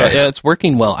 So, Okay. yeah, it's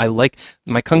working well. I like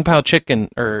my Kung Pao chicken,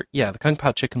 the Kung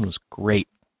Pao chicken was great.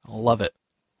 I love it.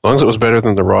 As long as it was better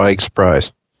than the raw egg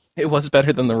surprise. It was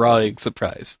better than the raw egg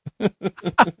surprise. I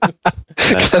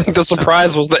think the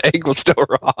surprise was the egg was still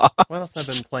raw. What else have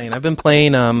I been playing? I've been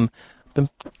playing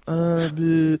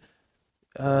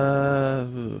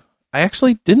I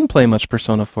actually didn't play much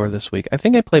Persona 4 this week. I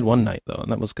think I played one night though,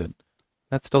 and that was good.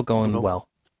 That's still going Nope. well.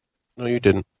 No, you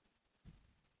didn't.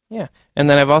 Yeah. And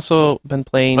then I've also been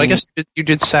playing I guess you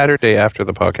did Saturday after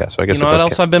the podcast, so I guess you know it what does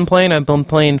else I've been playing? I've been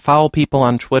playing foul people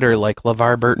on Twitter like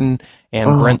LeVar Burton and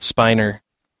Oh. Brent Spiner.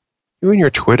 You and your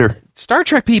Twitter. Star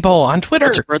Trek people on Twitter.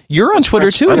 What's Brett- You're on what's Twitter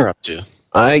Brett too. Spiner up to?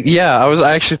 I was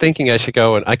actually thinking I should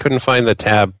go, and I couldn't find the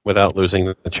tab without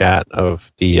losing the chat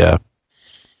of the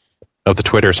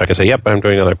Twitter, so I can say, "Yep, I'm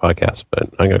doing another podcast," but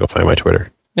I'm gonna go find my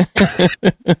Twitter.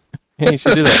 Yeah, you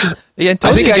should do that. Yeah,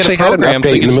 I think I actually had an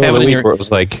update in the middle of the week where it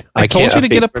was like, I told you to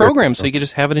get a Twitter program so you could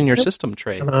just have it in your system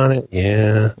tray. on it.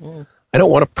 Yeah. I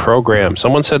don't want a program.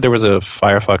 Someone said there was a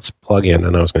Firefox plugin,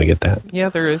 and I was going to get that. Yeah,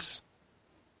 there is.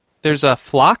 There's a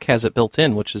Flock has it built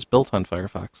in, which is built on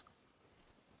Firefox.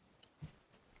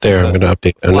 There, I'm going to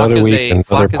update another week.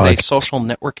 Flock is a social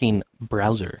networking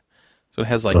browser, so it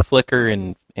has like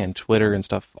Flickr and Twitter and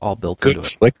stuff all built into it.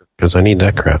 Flickr, because I need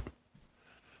that crap.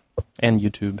 And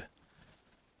YouTube.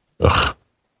 Ugh.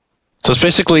 So it's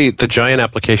basically the giant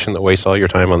application that wastes all your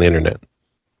time on the internet.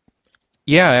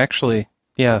 Yeah, actually.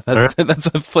 Yeah, that's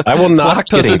a Flock. I will not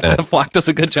that. Flock does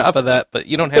a good job of that, but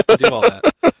you don't have to do all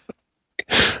that.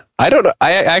 I don't know.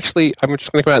 I'm just going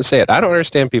to come out and say it. I don't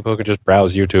understand people who can just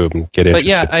browse YouTube and get interested.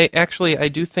 But yeah, I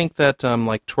do think that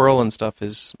like Twirl and stuff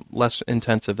is less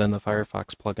intensive than the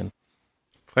Firefox plugin.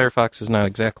 Firefox is not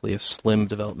exactly a slim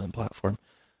development platform,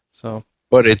 so.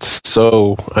 But it's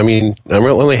so, I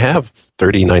only have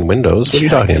 39 windows. What are you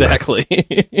talking about? Exactly.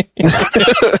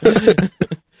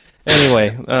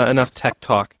 Anyway, enough tech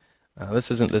talk.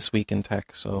 This isn't This Week in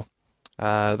Tech, so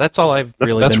that's all I've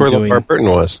really been doing. That's where LeVar Burton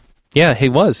was. Yeah, he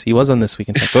was. He was on This Week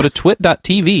in Tech. Go to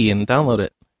twit.tv and download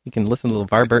it. You can listen to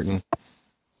LeVar Burton.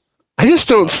 I just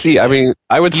don't see, I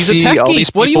would see all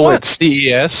these people at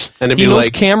CES. And he knows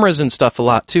cameras and stuff a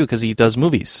lot, too, because he does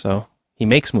movies, so he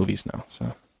makes movies now,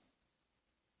 so.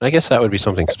 I guess that would be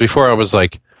something. Because before I was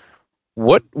like,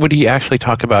 what would he actually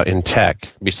talk about in tech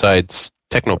besides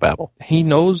technobabble? He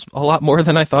knows a lot more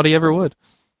than I thought he ever would.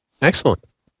 Excellent.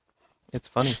 It's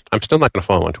funny. I'm still not going to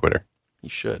follow him on Twitter. You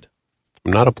should.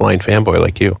 I'm not a blind fanboy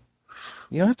like you.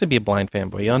 You don't have to be a blind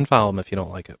fanboy. You unfollow him if you don't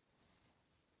like it.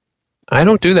 I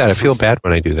don't do that. I feel bad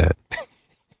when I do that.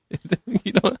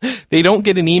 They don't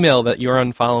get an email that you're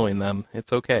unfollowing them.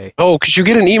 It's okay. Oh, because you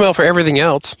get an email for everything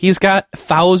else. He's got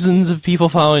thousands of people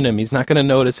following him. He's not going to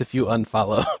notice if you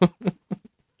unfollow.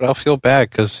 But I'll feel bad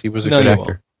because he was a good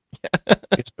actor. Yeah.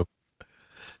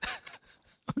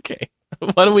 Okay.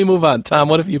 Why don't we move on? Tom,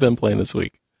 what have you been playing this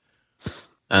week?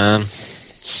 Let's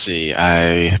see.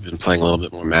 I have been playing a little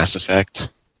bit more Mass Effect.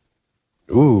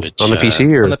 Ooh, on the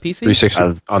PC or on the PC? 360?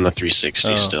 On the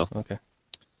 360 still. Okay.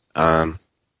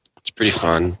 It's pretty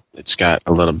fun. It's got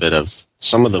a little bit of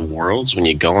some of the worlds when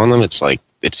you go on them. It's like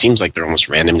it seems like they're almost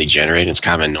randomly generated. It's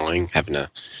kind of annoying having to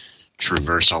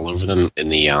traverse all over them in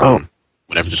the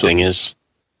whatever the thing is.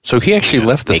 So he actually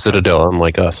left the Citadel,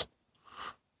 unlike us.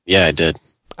 Yeah, I did.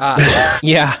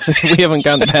 Yeah, we haven't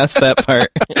gotten past that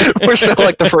part. We're still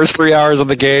like the first 3 hours of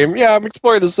the game. Yeah, I'm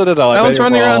exploring the Citadel. I was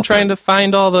running around trying to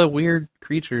find all the weird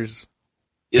creatures.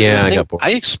 Yeah, I got bored.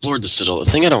 I explored the Citadel. The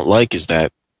thing I don't like is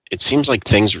that it seems like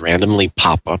things randomly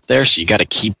pop up there, so you got to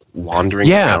keep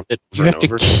wandering around it. You have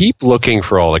to keep looking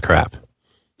for all the crap.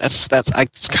 That's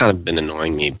kind of been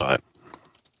annoying me, but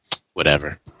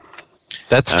whatever.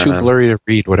 That's too blurry to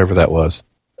read. Whatever that was.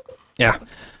 Yeah.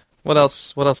 What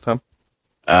else, Tom?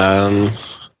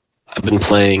 I've been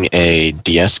playing a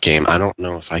DS game. I don't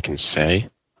know if I can say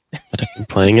that I've been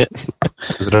playing it.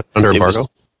 Is it under embargo?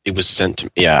 It was sent to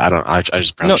me. Yeah, I don't. I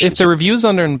just no. If the review's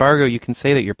under embargo, you can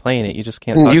say that you're playing it. You just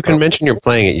can't. You can mention you're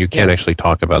playing it. You can't actually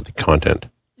talk about the content.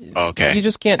 Okay. You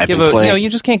just can't give you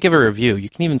just can't give a review. You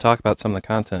can even talk about some of the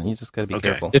content. You just got to be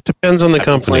careful. It depends on the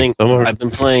company. I've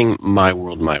been playing My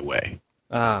World My Way.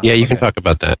 Yeah, you can talk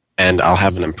about that. And I'll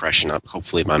have an impression up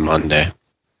hopefully by Monday.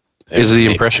 Is the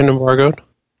impression embargoed?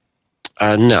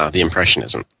 No, the impression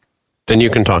isn't. Then you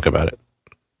can talk about it.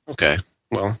 Okay.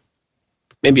 Well,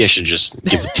 maybe I should just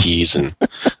give a tease and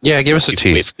yeah, give us a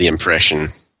tease. Wait for the impression.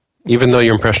 Even though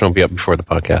your impression will be up before the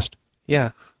podcast.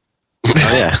 Yeah. Oh,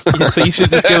 yeah. Yeah. So you should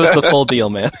just give us the full deal,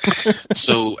 man.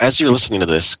 So as you're listening to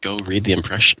this, go read the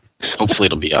impression. Hopefully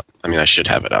it'll be up. I mean, I should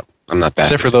have it up. I'm not that.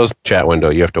 Except for those chat window,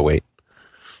 you have to wait.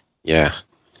 Yeah.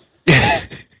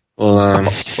 Well,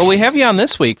 we have you on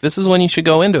this week. This is when you should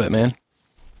go into it, man.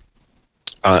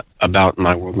 About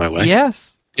My World, My Way?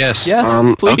 Yes. Yes.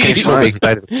 Please. Okay,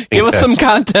 fine. Give us some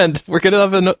content. We're going to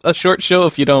have a short show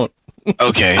if you don't.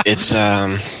 Okay, it's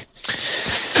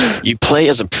you play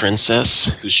as a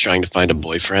princess who's trying to find a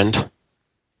boyfriend,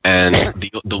 and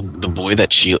the boy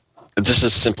that she, this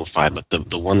is simplified, but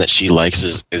the one that she likes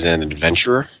is an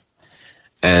adventurer,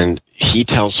 and he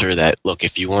tells her that, look,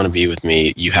 if you want to be with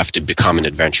me, you have to become an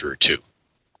adventurer too.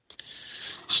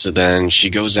 So then she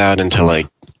goes out into like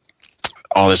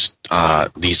all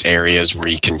these areas where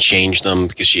you can change them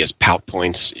because she has pout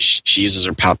points. She uses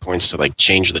her pout points to like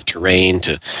change the terrain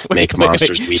to make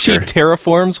monsters weaker. She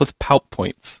terraforms with pout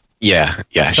points. Yeah.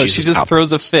 So she just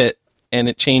throws a fit, and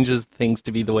it changes things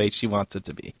to be the way she wants it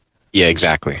to be. Yeah,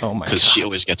 exactly. Oh my! Because she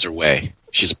always gets her way.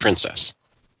 She's a princess.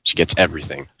 She gets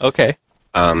everything. Okay.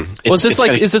 Is this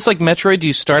like Metroid? Do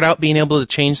you start out being able to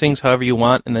change things however you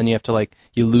want, and then you have to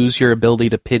you lose your ability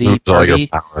to pity party? All your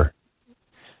power.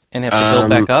 And have to build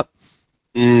back up?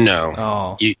 No.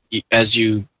 Oh. You, as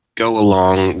you go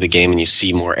along the game and you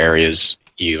see more areas,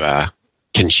 you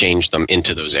can change them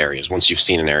into those areas. Once you've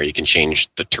seen an area, you can change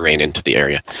the terrain into the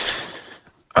area.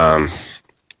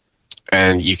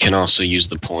 And you can also use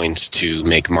the points to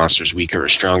make monsters weaker or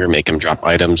stronger, make them drop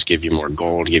items, give you more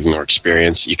gold, give you more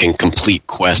experience. You can complete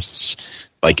quests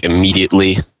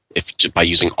immediately by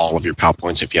using all of your POW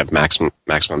points if you have maximum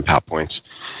POW points.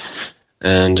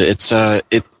 And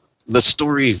the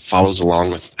story follows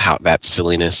along with how that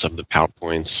silliness of the POW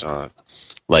points.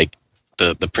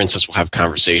 The princess will have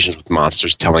conversations with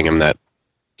monsters telling them that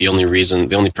the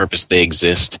only purpose they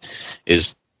exist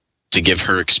is to give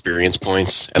her experience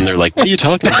points, and they're like, "What are you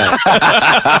talking about?"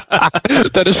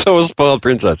 That is so a spoiled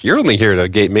princess. You're only here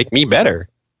to make me better.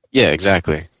 Yeah,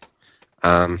 exactly.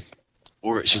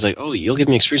 Or she's like, "Oh, you'll give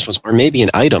me experience points, or maybe an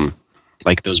item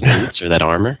like those boots or that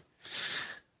armor."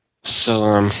 So,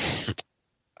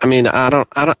 I mean,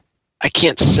 I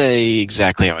can't say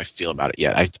exactly how I feel about it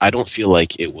yet. I don't feel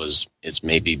like it's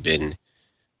maybe been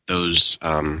those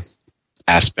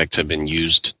aspects have been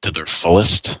used to their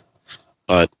fullest,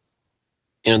 but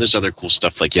there's other cool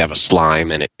stuff like you have a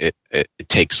slime and it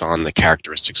takes on the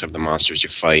characteristics of the monsters you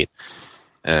fight,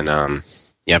 and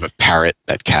you have a parrot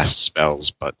that casts spells,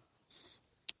 but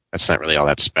that's not really all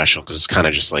that special because it's kind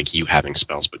of just like you having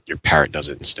spells, but your parrot does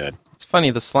it instead. It's funny,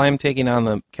 the slime taking on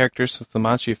the characteristics of the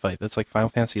monster you fight. That's like Final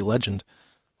Fantasy Legend.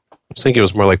 I was thinking it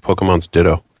was more like Pokemon's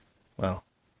Ditto. Wow.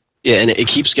 Yeah, and it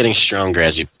keeps getting stronger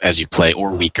as you play,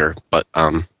 or weaker, but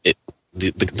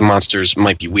the monsters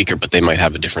might be weaker, but they might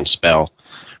have a different spell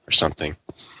or something.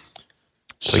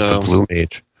 So like the Blue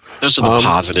Mage. Those are the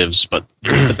positives, but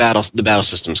the battle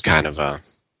system's kind of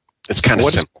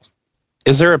simple.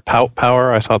 Is there a pout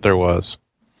power? I thought there was.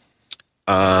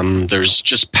 There's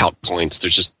just pout points.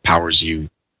 There's just powers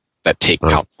that take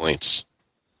pout points.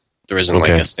 There isn't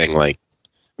like a thing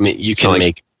you can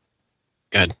make.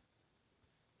 Good.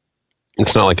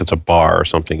 It's not like it's a bar or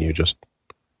something.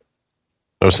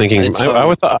 I was thinking.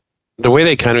 I thought the way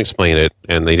they kind of explained it,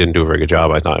 and they didn't do a very good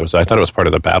job. I thought it was part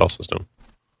of the battle system.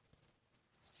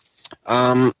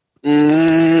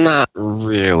 Not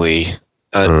really.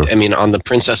 I mean, on the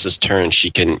princess's turn, she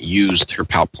can use her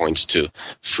pout points to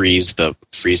freeze the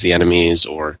enemies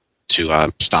or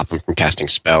to stop them from casting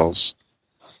spells.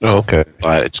 Oh, okay.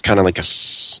 But it's kind of like a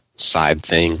side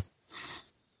thing,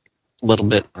 a little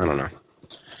bit. I don't know.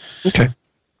 Okay.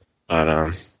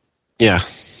 But yeah.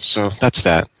 So that's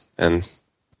that, and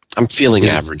I'm feeling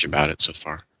average about it so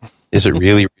far. Is it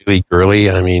really, really girly?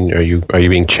 I mean, are you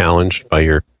being challenged by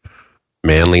your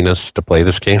manliness to play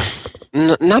this game?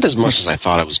 Not as much as I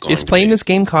thought I was going to. Is playing this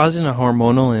game causing a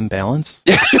hormonal imbalance?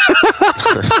 There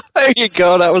you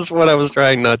go. That was what I was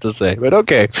trying not to say, but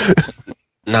okay.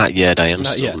 Not yet. I am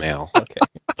still male. Okay.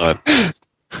 But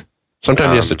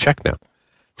sometimes you have to check now.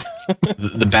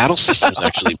 The battle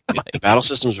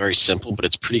system's very simple, but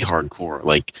it's pretty hardcore.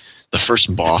 Like the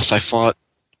first boss I fought,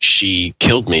 she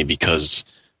killed me because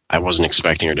I wasn't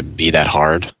expecting her to be that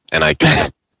hard, and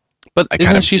But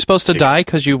isn't she supposed to die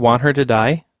because you want her to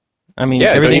die? I mean,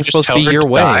 everything's supposed to be your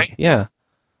way. Die? Yeah.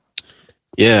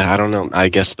 Yeah, I don't know. I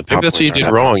guess the maybe that's what you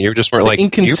did wrong. You just weren't like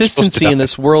inconsistency in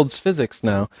this world's physics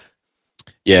now.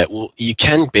 Yeah, well, you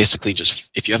can basically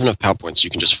just, if you have enough POW points, you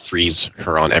can just freeze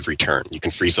her on every turn. You can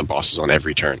freeze the bosses on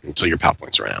every turn until your POW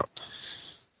points run out.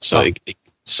 So,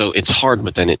 so it's hard,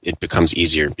 but then it becomes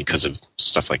easier because of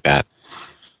stuff like that.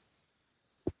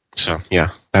 So, yeah,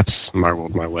 that's my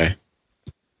world, my way.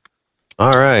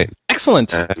 All right.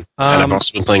 Excellent. And I've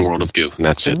also been playing World of Goo, and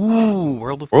that's it. Ooh,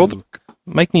 World of Goo.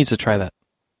 Mike needs to try that.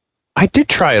 I did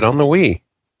try it on the Wii.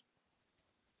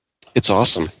 It's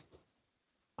awesome.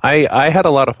 I had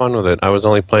a lot of fun with it. I was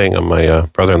only playing on my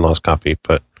brother-in-law's copy,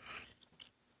 but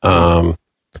I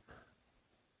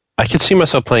could see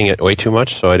myself playing it way too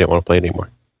much, so I didn't want to play it anymore.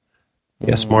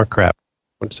 Yes, more crap.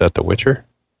 What is that, The Witcher?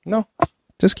 No,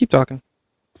 just keep talking.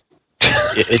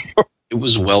 It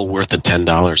was well worth the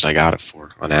 $10 I got it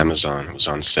for on Amazon. It was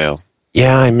on sale.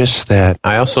 Yeah, I missed that.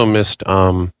 I also missed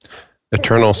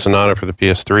Eternal Sonata for the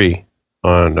PS3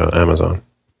 on Amazon.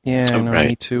 Yeah,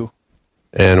 me too.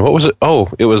 And what was it? Oh,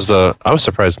 it was I was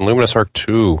surprised. Luminous Arc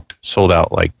 2 sold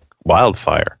out like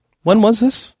wildfire. When was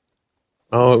this?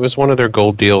 Oh, it was one of their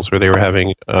gold deals where they were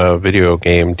having a video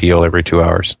game deal every 2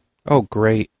 hours. Oh,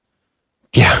 great.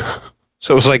 Yeah.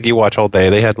 So it was like you watch all day.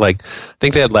 They had I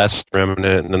think they had Last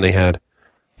Remnant, and then they had,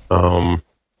 then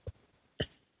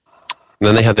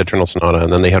they had the Eternal Sonata,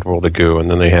 and then they had World of Goo,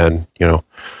 and then they had,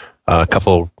 a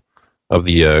couple of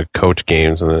the coach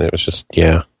games, and then it was just,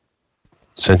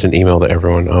 sent an email to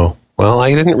everyone. Oh, well,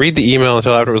 I didn't read the email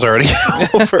until after it was already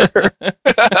over.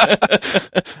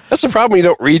 That's the problem. You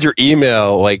don't read your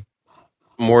email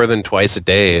more than twice a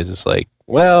day. It's just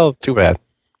well, too bad.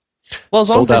 Well, as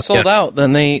long as they sold out,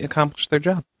 then they accomplished their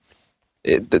job.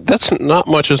 That's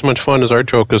not as much fun as our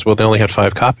joke is. Well, they only had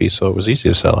 5 copies, so it was easy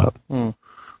to sell out.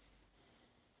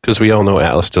 Because we all know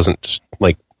Atlas doesn't just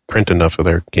print enough of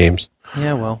their games.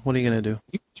 Yeah, well, what are you going to do?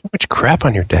 You have too much crap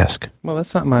on your desk. Well,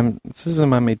 this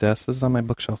isn't on my desk. This is on my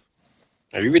bookshelf.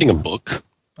 Are you reading a book?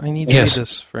 I need to read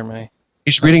this for my...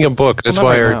 He's reading a book. That's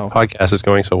why our podcast is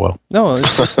going so well. No,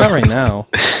 it's not right now.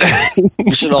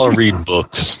 We should all read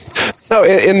books. No,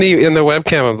 in the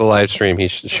webcam of the live stream,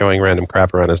 he's showing random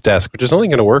crap around his desk, which is only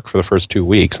going to work for the first 2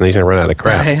 weeks, and then he's going to run out of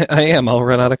crap. I am. I'll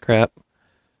run out of crap.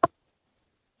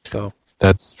 So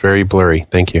that's very blurry.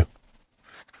 Thank you.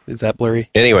 Is that blurry?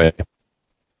 Anyway,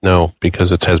 no,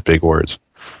 because it has big words.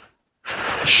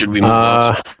 Should we move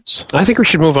on? I think we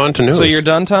should move on to news. So you're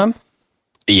done, Tom?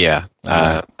 Yeah.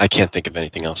 I can't think of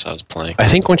anything else I was playing. I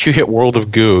think once you hit World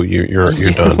of Goo, you're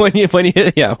done. when you finally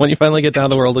get down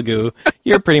to World of Goo,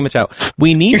 you're pretty much out.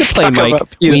 We need to play, Mike.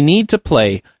 We need to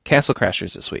play Castle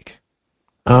Crashers this week.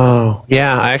 Oh,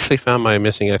 yeah. I actually found my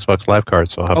missing Xbox Live card,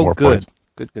 so I'll have more points.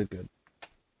 Good.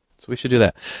 So we should do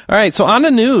that. All right, so on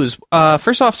to news.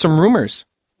 First off, some rumors.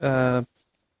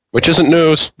 Which isn't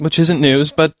news. Which isn't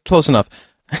news, but close enough.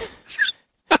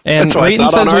 And Rayton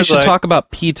says we should talk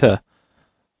about PETA.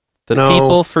 The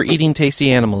people for eating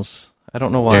tasty animals. I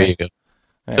don't know why. There you go.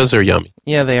 Because they're yummy.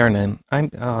 Yeah, they are. Now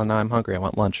I'm hungry. I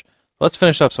want lunch. Let's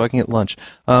finish up so I can get lunch.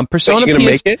 Persona. Are you gonna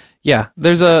make it? Yeah,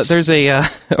 there's a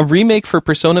remake for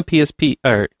Persona PSP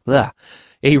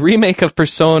a remake of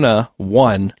Persona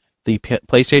 1, the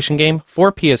PlayStation game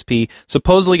for PSP,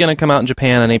 supposedly going to come out in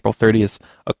Japan on April 30th,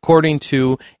 according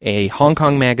to a Hong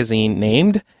Kong magazine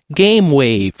named Game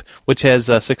Wave, which has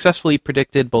successfully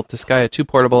predicted both Disgaea 2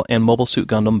 Portable and Mobile Suit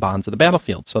Gundam Bonds of the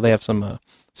Battlefield. So they have some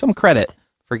credit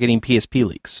for getting PSP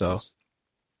leaks. So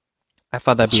I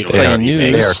thought that'd be exciting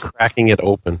news. They are cracking it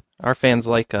open. Our fans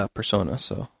like Persona,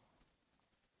 so.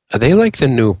 They like the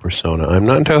new Persona. I'm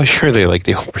not entirely sure they like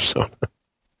the old Persona.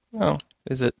 Oh,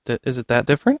 is it that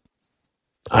different?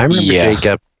 I remember Jay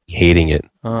kept hating it.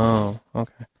 Oh,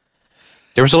 okay.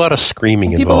 There was a lot of screaming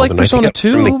people involved. People like Persona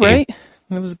 2, right?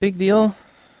 It was a big deal.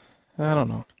 I don't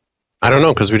know. I don't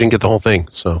know, because we didn't get the whole thing,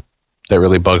 so that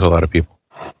really bugs a lot of people.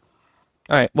 All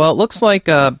right, well, it looks like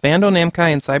Bandai Namco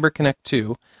and CyberConnect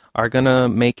 2 are going to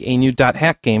make a new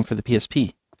 .hack game for the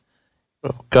PSP.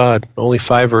 Oh, God. Only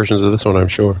 5 versions of this one, I'm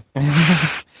sure.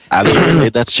 Have you ever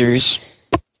played that series?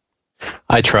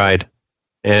 I tried.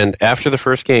 And after the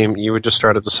first game, you would just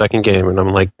start at the second game, and I'm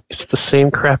like, it's the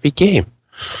same crappy game.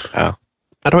 Oh.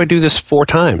 How do I do this 4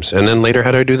 times? And then later,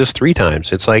 how do I do this 3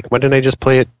 times? It's like, why didn't I just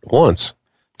play it once?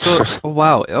 So,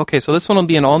 wow. Okay, so this one will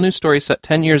be an all-new story set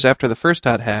 10 years after the first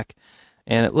hack,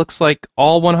 and it looks like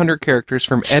all 100 characters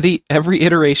from every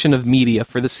iteration of media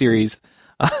for the series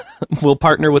will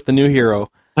partner with the new hero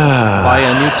via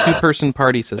a new 2-person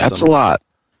party system. That's a lot.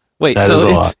 Wait,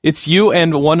 so it's you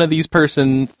and one of these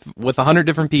person with 100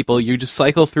 different people. You just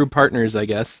cycle through partners, I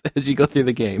guess, as you go through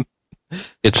the game.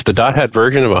 It's the .hat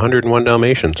version of 101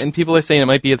 Dalmatians. And people are saying it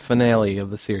might be a finale of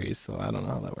the series, so I don't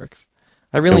know how that works.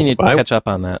 I really need to catch up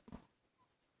on that.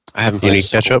 I haven't played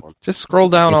catch up. Just scroll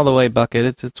down all the way,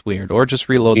 Bucket. It's weird. Or just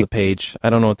reload the page. I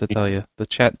don't know what to tell you. The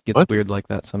chat gets weird like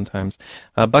that sometimes.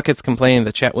 Bucket's complaining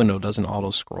the chat window doesn't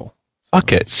auto-scroll.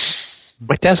 Bucket?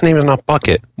 My dad's name is not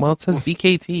Bucket. Well, it says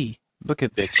BKT. Look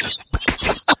at it.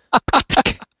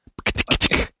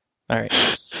 All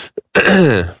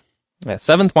right. Yeah,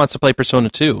 Seventh wants to play Persona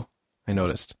 2, I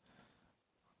noticed.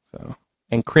 So,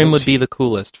 and Krim would be the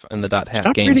coolest in the .hack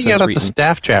Stop game. reading out of the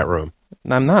staff chat room.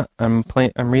 I'm not. I'm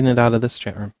reading it out of this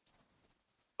chat room.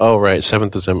 Oh, right.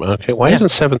 Seventh is M. Okay, why isn't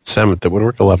Seventh? That would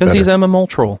work a lot better. Because he's MMO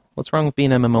troll. What's wrong with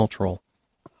being MMO troll?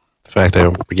 The fact I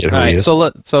don't forget who he is.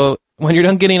 So when you're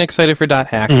done getting excited for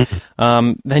 .hack,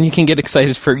 then you can get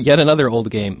excited for yet another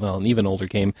old game. Well, an even older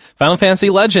game. Final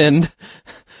Fantasy Legend.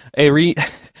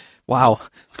 Wow.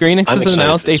 Square Enix has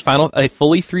announced a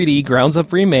fully 3D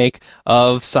grounds-up remake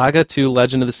of Saga 2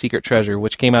 Legend of the Secret Treasure,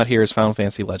 which came out here as Final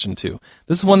Fantasy Legend 2.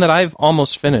 This is one that I've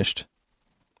almost finished.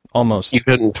 Almost. You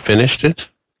hadn't finished it?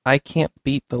 I can't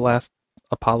beat the last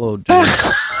Apollo dude.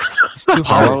 He's too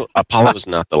hard. Apollo is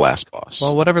not the last boss.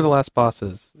 Well, whatever the last boss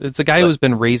is. It's a guy who's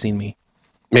been raising me.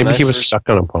 Maybe he was stuck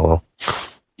on Apollo.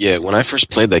 Yeah, when I first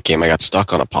played that game, I got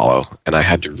stuck on Apollo, and I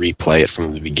had to replay it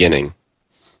from the beginning.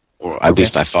 Or at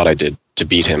least I thought I did, to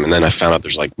beat him, and then I found out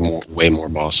there's like way more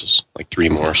bosses. Like 3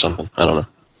 more or something. I don't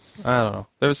know.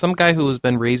 There was some guy who has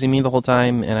been raising me the whole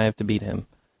time, and I have to beat him.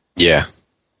 Yeah.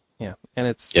 Yeah, and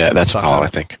it's... Yeah, that's stuck Apollo, on I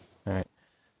it. think. All right.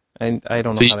 I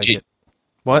don't know how to get...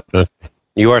 What?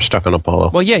 You are stuck on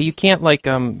Apollo. Well, yeah, you can't,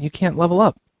 you can't level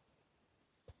up.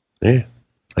 Yeah.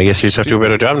 I guess you just have to do a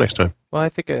better job next time. Well, I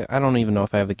think I don't even know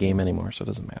if I have the game anymore, so it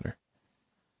doesn't matter.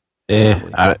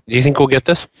 Yeah. Do you think we'll get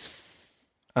this?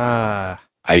 I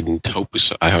hope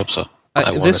so. I hope so.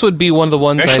 This would be one of the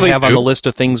ones I have on do. the list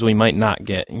of things we might not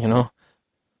get, I'd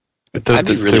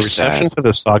be really the reception sad. to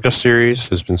the Saga series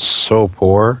has been so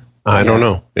poor. I don't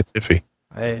know. It's iffy.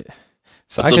 But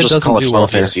Saga they'll just doesn't call it do Final well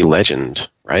here. Fantasy Legend,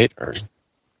 right? Or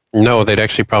No, they'd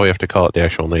actually probably have to call it the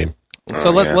actual name. So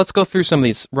let's go through some of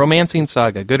these. Romancing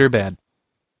Saga, good or bad?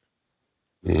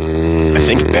 I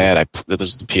think bad. That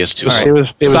is the PS2. All right. It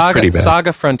was pretty bad.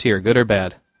 Saga Frontier, good or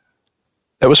bad?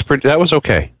 That was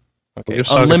okay. Okay. Give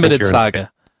Saga Unlimited Frontier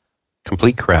Saga.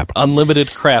 Complete crap. Unlimited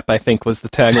crap, I think, was the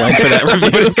tagline for that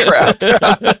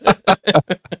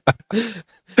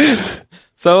review.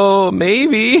 So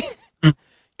maybe,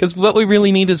 because what we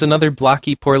really need is another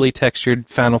blocky, poorly textured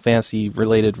Final Fantasy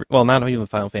related. Well, not even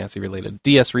Final Fantasy related.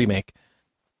 DS remake.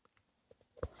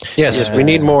 Yes, we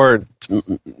need more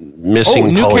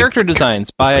missing. New character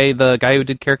designs by the guy who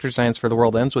did character designs for The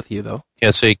World Ends With You, though.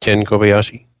 Can't say Ken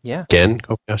Kobayashi. Yeah. Ken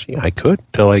Kobayashi. I could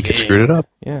till I get screwed it up.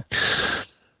 Yeah.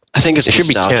 I think it's It should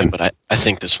be nostalgia, 10. but I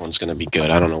think this one's going to be good.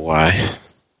 I don't know why.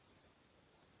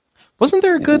 Wasn't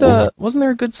there a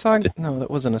good Saga? No,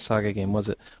 that wasn't a Saga game, was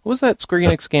it? What was that Square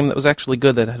Enix game that was actually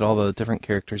good that had all the different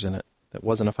characters in it? That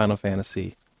wasn't a Final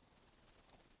Fantasy.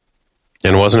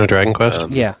 And wasn't a Dragon Quest?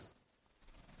 Yeah.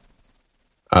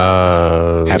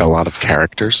 Had a lot of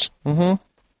characters. Mm-hmm.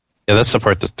 Yeah, that's the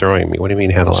part that's throwing me. What do you mean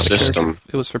had a lot of characters? System.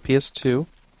 It was for PS2.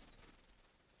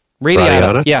 Radiata.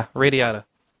 Radiata? Yeah, Radiata.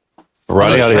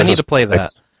 Radiata I is need a- to play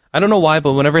that. I don't know why,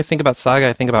 but whenever I think about Saga,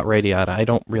 I think about Radiata. I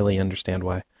don't really understand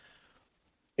why.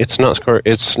 It's not Square.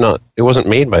 It's not. It wasn't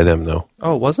made by them though.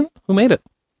 Oh, it wasn't? Who made it?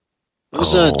 It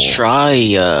was a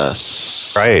Triace.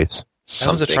 That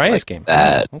was a Triace like game.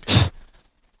 That. Oh, okay.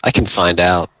 I can find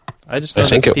out. I just I know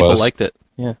think that it people was. liked it.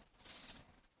 Yeah.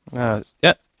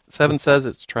 Yeah. Seven says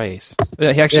it's Triace.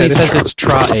 Yeah, he actually it is says it's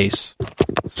Triace.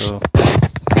 So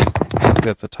I think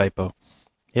that's a typo.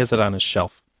 He has it on his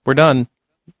shelf. We're done,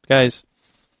 guys.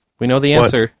 We know the What?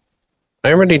 answer.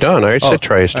 I'm already done. I already said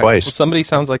Triace all right. twice. Well, somebody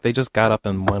sounds like they just got up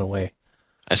and went away.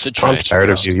 I said I'm Triace tired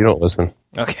of first. you. You don't listen.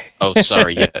 Okay. Oh,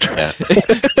 sorry. Yeah.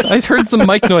 I heard some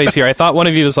mic noise here. I thought one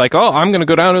of you was like, "Oh, I'm going to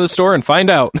go down to the store and find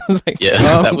out." I was like, Yeah,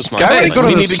 well, that was my guys, plan.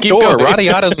 we need to keep store. going.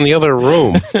 Radiata's in the other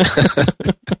room.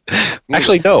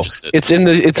 Actually, no. It's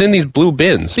in these blue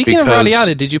bins. Speaking of because-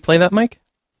 Radiata, did you play that, Mike?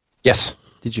 Yes.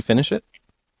 Did you finish it?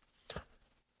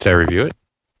 Did I review it?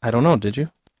 I don't know. Did you?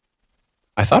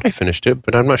 I thought I finished it,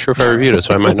 but I'm not sure if I reviewed it,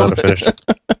 so I might not have finished it.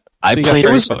 I So you got played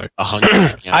very it far.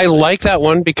 100. I like that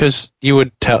one because you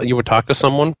would talk to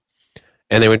someone,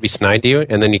 and they would be snide to you,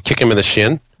 and then you kick them in the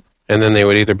shin, and then they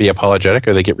would either be apologetic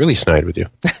or they get really snide with you.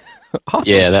 Awesome.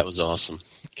 Yeah, that was awesome.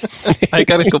 I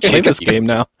gotta go play this game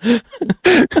now.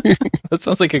 That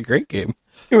sounds like a great game.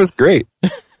 It was great.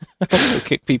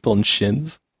 Kick people in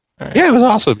shins. Yeah, it was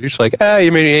awesome. You're just like,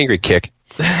 you made me angry. Kick.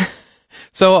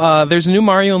 So there's a new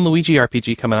Mario and Luigi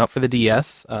RPG coming out for the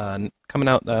DS, coming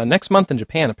out next month in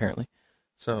Japan, apparently.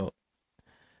 So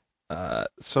I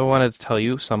wanted to tell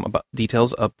you some about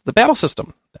details of the battle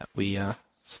system that we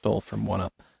stole from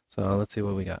 1UP. So let's see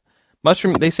what we got.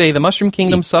 They say the Mushroom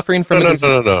Kingdom suffering from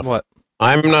No. What?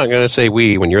 I'm not going to say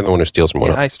we when you're the one who steals from one.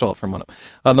 Yeah, I stole it from 1UP.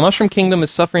 The Mushroom Kingdom is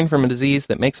suffering from a disease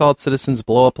that makes all its citizens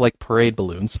blow up like parade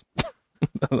balloons.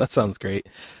 That sounds great.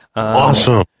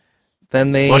 Awesome.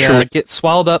 Then they get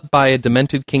swallowed up by a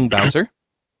demented King Bowser.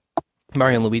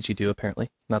 Mario and Luigi do, apparently,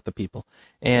 not the people.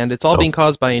 And it's all being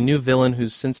caused by a new villain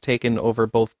who's since taken over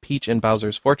both Peach and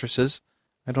Bowser's fortresses.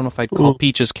 I don't know if I'd call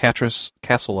Peach's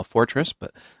castle a fortress,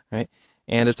 but right.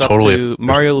 And it's Totally. up to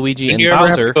Mario, Luigi, Did and you ever have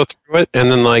Bowser. to go through it and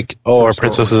then our restore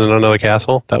princess is in another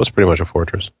castle? That was pretty much a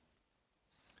fortress.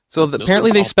 So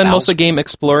apparently they all spend most of Bowser. the game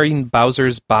exploring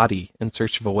Bowser's body in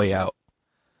search of a way out.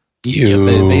 You.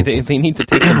 They need to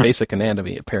take some basic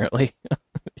anatomy, apparently.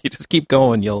 You just keep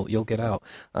going, you'll get out.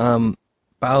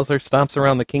 Bowser stomps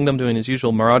around the kingdom doing his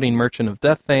usual marauding merchant of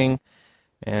death thing,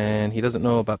 and he doesn't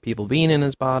know about people being in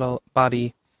his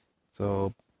body,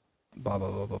 so blah,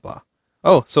 blah, blah, blah, blah.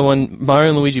 Oh, so when Mario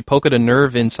and Luigi poke at a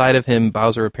nerve inside of him,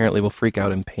 Bowser apparently will freak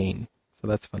out in pain. So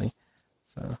that's funny.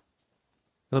 So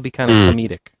it'll be kind of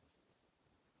comedic.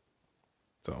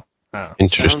 So,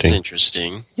 Sounds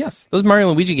interesting. Yes, those Mario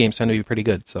and Luigi games tend to be pretty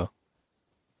good. So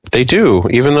They do,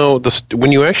 even though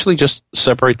when you actually just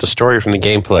separate the story from the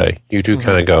gameplay, you do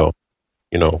kind of go,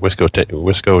 Wisco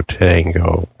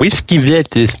Tango. Whiskey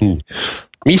Listen.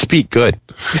 Me speak good.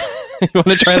 You want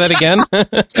to try that again?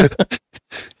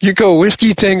 You go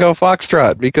Whiskey Tango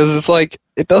Foxtrot, because it's like,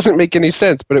 it doesn't make any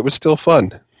sense, but it was still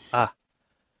fun.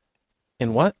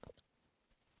 In what?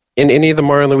 In any of the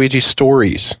Mario and Luigi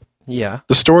stories. Yeah.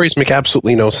 The stories make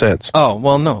absolutely no sense. Oh,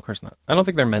 well, no, of course not. I don't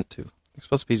think they're meant to. They're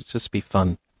supposed to just be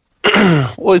fun.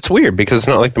 Well, it's weird, because it's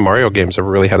not like the Mario games ever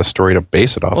really had a story to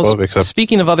base it off of. Except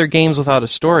speaking of other games without a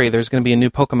story, there's going to be a new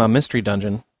Pokemon Mystery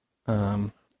Dungeon.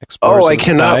 I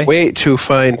cannot wait to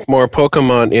find more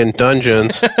Pokemon in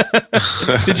dungeons.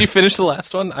 Did you finish the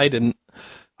last one? I didn't.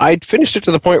 I finished it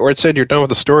to the point where it said you're done with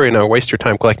the story, now waste your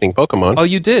time collecting Pokemon. Oh,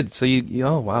 you did? So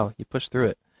oh, wow, you pushed through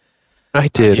it. I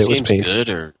did. Are these it was games painful. good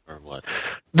or what?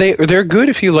 They're good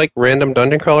if you like random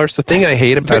dungeon crawlers. The thing I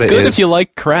hate about they're it good is... if you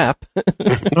like crap.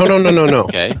 No.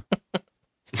 Okay.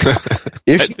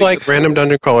 If you like random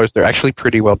dungeon crawlers, they're actually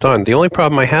pretty well done. The only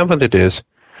problem I have with it is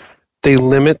they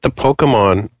limit the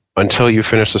Pokemon until you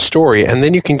finish the story, and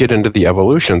then you can get into the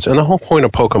evolutions. And the whole point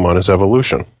of Pokemon is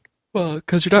evolution. Well,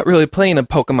 because you're not really playing a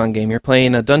Pokemon game. You're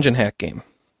playing a dungeon hack game.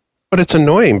 But it's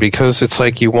annoying because it's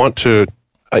like you want to...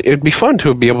 It'd be fun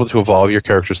to be able to evolve your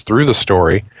characters through the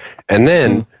story, and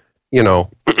then,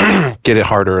 get it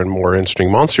harder and more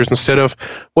interesting monsters instead of,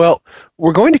 well,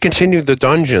 we're going to continue the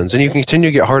dungeons, and you can continue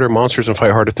to get harder monsters and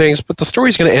fight harder things, but the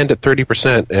story's going to end at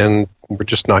 30%, and we're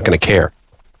just not going to care.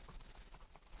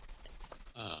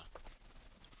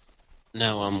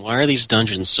 Now, why are these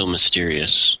dungeons so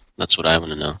mysterious? That's what I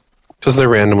want to know. Because they're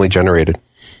randomly generated.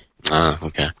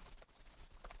 Okay.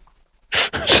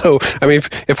 So, I mean,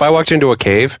 if I walked into a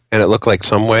cave and it looked like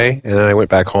some way, and then I went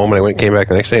back home and came back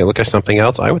the next day and it looked like something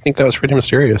else, I would think that was pretty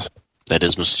mysterious. That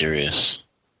is mysterious.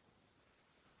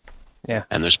 Yeah.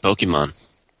 And there's Pokemon.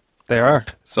 There are.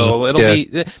 So it'll be...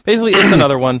 Basically, it's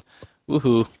another one.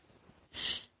 Woohoo.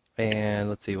 And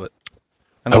let's see what...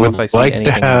 I would like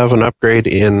to have an upgrade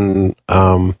in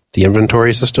the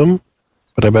inventory system,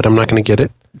 but I bet I'm not going to get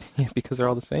it. Yeah, because they're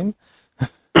all the same?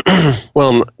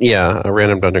 Well, yeah,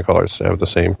 random dungeon crawlers have the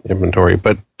same inventory,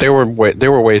 but there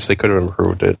were ways they could have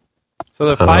improved it. So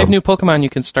the 5 new Pokemon you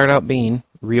can start out being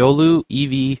Riolu,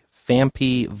 Eevee,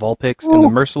 Phanpy, Vulpix, and the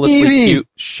mercilessly cute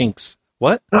Shinx.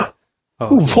 What?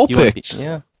 Vulpix.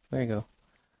 Yeah, there you go.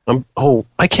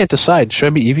 I can't decide. Should I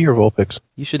be Eevee or Vulpix?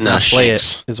 You should not play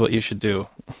it, is what you should do.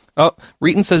 Oh,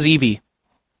 Reeton says Eevee.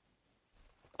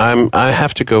 I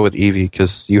have to go with Eevee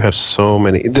because you have so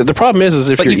many. The problem is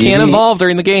if but you're you can't Eevee, evolve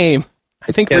during the game.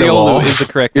 I think Riolu is the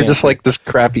correct You're answer. just like this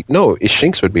crappy... No,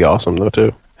 Shinx would be awesome, though,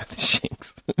 too.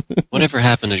 Shinx. Whatever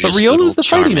happened to just But good Riolu's old the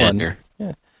fighting Charmander? one.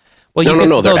 Yeah. Well,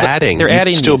 No, they're adding. They're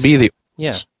adding still these. be the...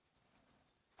 Yeah.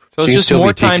 So So you it's just still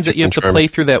more be times Pikachu that you have to and play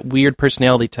through that weird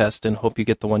personality test and hope you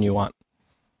get the one you want.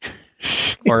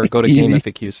 Or go to Game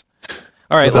FAQs.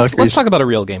 All right, let's talk about a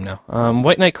real game now.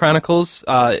 White Knight Chronicles...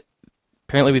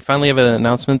 apparently, we finally have an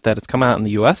announcement that it's come out in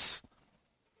the U.S.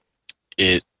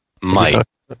 It might.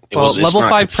 Level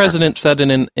 5 president said in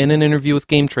an interview with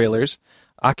Game Trailers,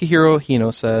 Akihiro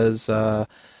Hino says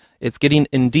it's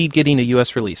indeed getting a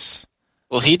U.S. release.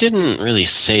 Well, he didn't really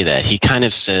say that. He kind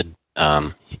of said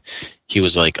he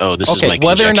was like, "Oh, this is my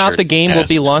whether or not the game will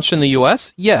be test." launched in the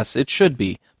U.S., yes, it should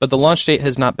be, but the launch date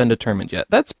has not been determined yet.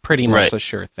 That's pretty much a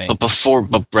sure thing.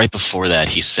 But right before that,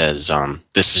 he says,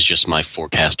 "This is just my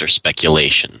forecast or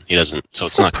speculation." He doesn't, so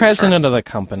it's not president confirmed. of the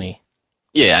company.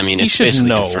 Yeah, I mean, it's basically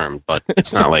confirmed, but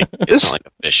it's not like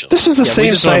official. This is the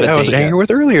same site I was angry with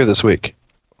earlier this week.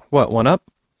 What, 1UP?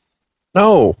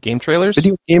 No. Game Trailers?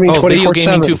 Video Gaming 24/7. Video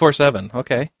Gaming 247.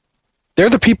 Okay. They're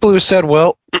the people who said,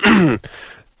 well,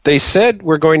 they said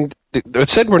we're not going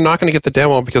to get the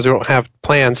demo because we don't have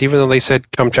plans, even though they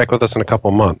said come check with us in a couple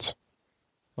months.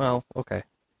 Well, okay.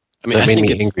 I mean, that made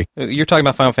me angry. You're talking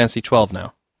about Final Fantasy 12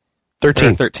 now.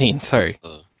 13. 13, sorry.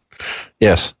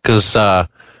 Yes, because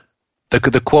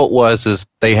the quote is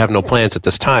they have no plans at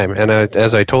this time. And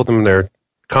as I told them in their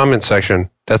comment section,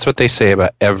 that's what they say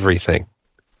about everything.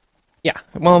 Yeah,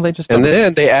 well, they just and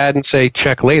then they add and say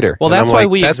check later. Well, that's why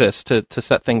we exist, to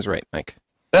set things right, Mike.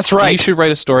 That's right. You should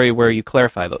write a story where you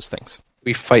clarify those things.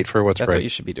 We fight for what's right. That's what you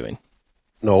should be doing.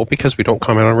 No, because we don't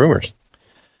comment on rumors.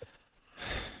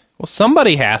 Well,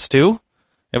 somebody has to.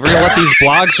 If we're going to let these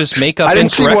blogs just make up I didn't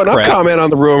see one comment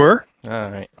on the rumor. All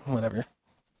right, whatever.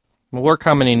 Well, we're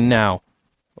commenting now.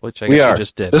 which I guess you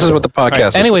just did. This is what the podcast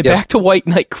is. Anyway, Yes. back to White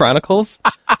Knight Chronicles.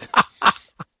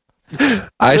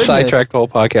 I sidetracked the whole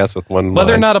podcast with one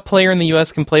Whether or line. not a player in the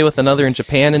U.S. can play with another in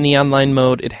Japan in the online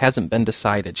mode, it hasn't been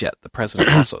decided yet, the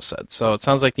president also said. So it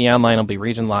sounds like the online will be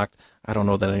region locked. I don't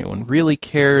know that anyone really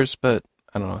cares, but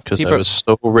I don't know. Because I was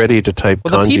so ready to type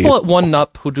Well, kanji. the people at One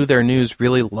Up who do their news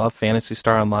really love Phantasy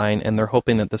Star Online, and they're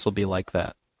hoping that this will be like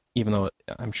that, even though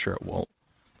I'm sure it won't.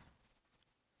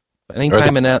 But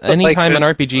anytime an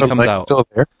RPG comes out. Still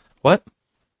there? What?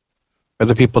 Are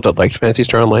the people that liked Fantasy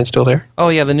Star Online still there? Oh,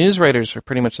 yeah, the news writers are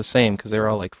pretty much the same because they're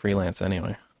all like freelance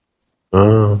anyway.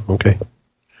 Oh, okay.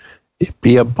 It'd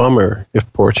be a bummer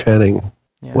if poor chatting.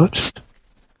 Yeah. What?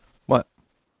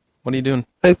 What are you doing?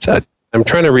 I'm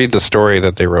trying to read the story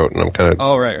that they wrote, and I'm kind of...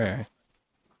 Oh, right.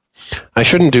 I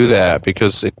shouldn't do that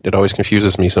because it always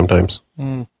confuses me sometimes.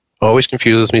 Always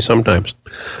confuses me sometimes.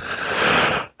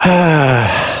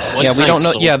 Yeah, we don't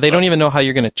know. Yeah, they don't even know how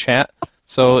you're going to chat,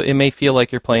 so it may feel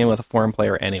like you're playing with a foreign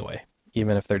player anyway,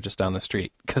 even if they're just down the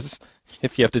street. Because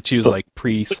if you have to choose like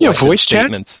pre-selected voice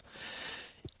statements,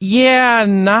 yeah,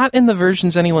 not in the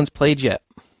versions anyone's played yet.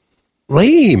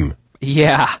 Lame.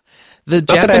 Yeah, the Not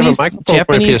that I have a microphone for my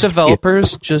Japanese PS3.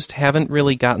 developers just haven't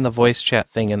really gotten the voice chat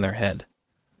thing in their head.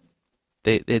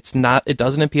 It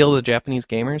doesn't appeal to Japanese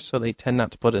gamers, so they tend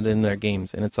not to put it in their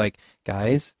games. And it's like,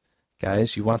 guys,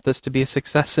 you want this to be a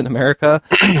success in America?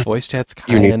 Voice chat's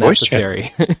kind of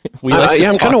necessary.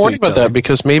 I'm kind of worried about that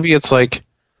because maybe it's hard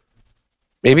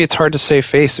to save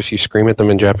face if you scream at them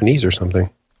in Japanese or something.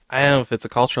 I don't know if it's a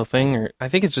cultural thing, or I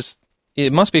think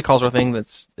it must be a cultural thing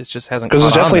it just hasn't. Because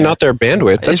it's definitely there. not their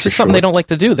bandwidth. It's just something they don't like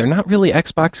to do. They're not really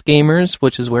Xbox gamers,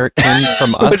 which is where it came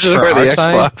from us. Which is where the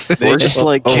side. Xbox. They just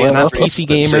like canned not phrases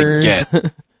PC gamers. that say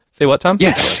get. Say what, Tom?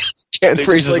 Yes. They Canned just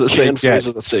phrases like that say canned get.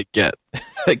 phrases that say get.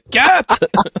 Get!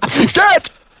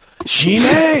 Get!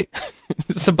 Shine!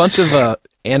 Just a bunch of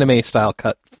anime-style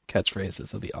catchphrases.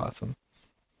 It'll be awesome.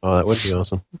 Oh, that would be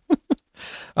awesome.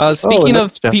 Speaking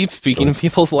of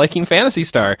people liking Phantasy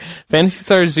Star, Phantasy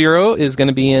Star Zero is going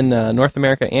to be in North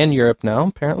America and Europe now,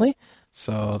 apparently.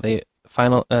 So an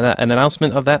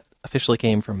announcement of that officially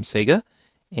came from Sega,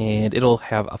 and it'll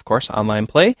have, of course, online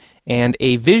play and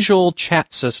a visual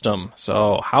chat system.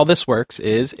 So how this works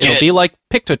is it'll be like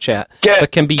PictoChat,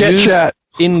 but can be used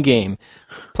in-game.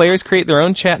 Players create their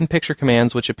own chat and picture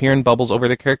commands, which appear in bubbles over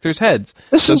their characters' heads.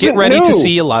 So get ready to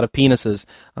see a lot of penises.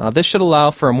 This should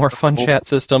allow for a more fun chat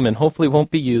system and hopefully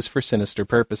won't be used for sinister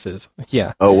purposes.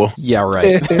 Yeah. Oh, well. Yeah,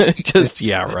 right. Just,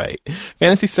 yeah, right.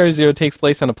 Phantasy Star Zero takes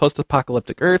place on a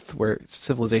post-apocalyptic Earth where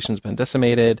civilization's been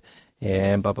decimated,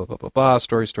 and blah, blah, blah, blah, blah.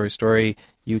 Story.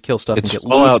 You kill stuff and get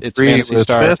loot. It's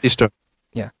Phantasy Star.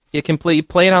 Yeah. You can play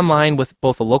it online with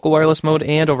both a local wireless mode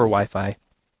and over Wi-Fi.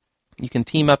 You can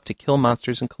team up to kill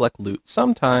monsters and collect loot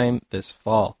sometime this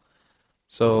fall.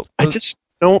 So I just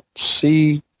don't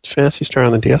see Phantasy Star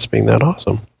on the DS being that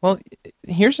awesome. Well,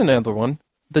 here's another one.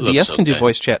 The DS can do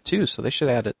voice chat too, so they should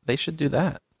add it. They should do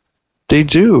that. They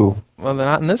do. Well, they're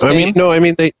not in this game.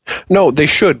 They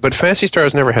should, but Phantasy Star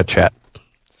has never had chat.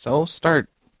 So start.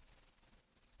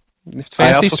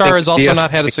 Phantasy Star has also not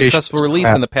had a successful release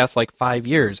in the past 5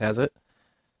 years, has it?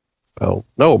 Well,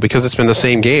 no, because it's been the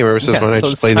same game ever since when I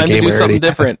just played the game already. Something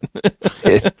different.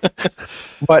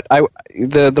 But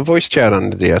the voice chat on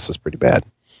the DS is pretty bad.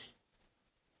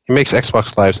 It makes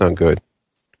Xbox Live sound good.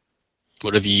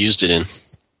 What have you used it in?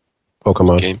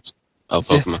 Pokemon Games. Oh,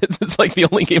 Pokemon. It's like the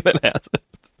only game that has it.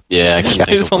 Yeah, I can.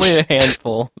 There's only a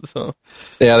handful. So.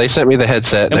 Yeah, they sent me the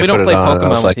headset, and we I don't put play it on,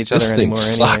 Pokemon with each other this anymore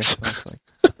thing anyway. sucks.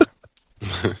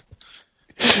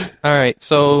 All right,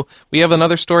 so we have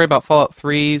another story about Fallout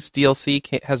 3's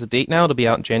DLC has a date now. It'll be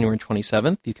out on January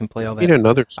 27th. You can play all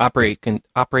that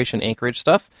Operation Anchorage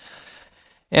stuff.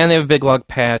 And they have a big log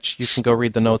patch. You can go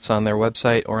read the notes on their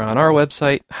website or on our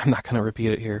website. I'm not going to repeat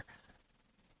it here.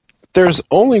 There's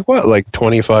only,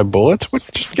 25 bullets?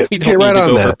 Just get right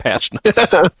on that. Patch notes.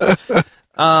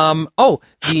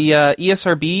 The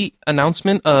ESRB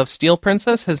announcement of Steel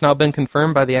Princess has now been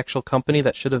confirmed by the actual company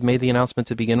that should have made the announcement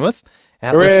to begin with.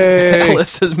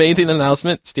 Atlas has made an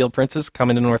announcement. Steel Princess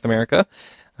coming to North America.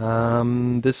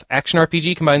 This action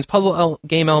RPG combines puzzle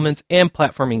game elements and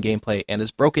platforming gameplay and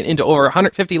is broken into over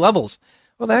 150 levels.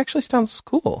 Well, that actually sounds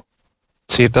cool.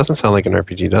 See, it doesn't sound like an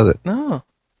RPG, does it? No.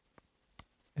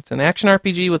 It's an action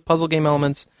RPG with puzzle game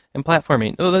elements and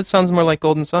platforming. Oh, that sounds more like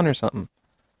Golden Sun or something.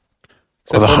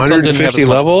 With 150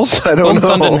 levels? I don't know. Golden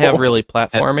Sun didn't have really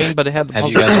platforming, but it had the puzzle.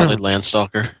 Have you guys played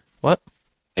Landstalker? What?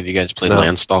 Have you guys played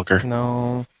Landstalker?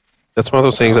 No. That's one of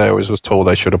those things I always was told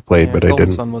I should have played, but I didn't.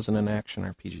 Golden Sun wasn't an action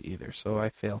RPG either, so I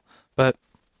fail. But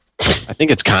I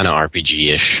think it's kind of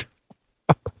RPG-ish.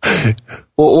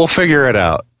 We'll figure it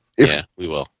out. Yeah, we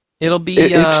will. It'll be.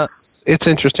 It's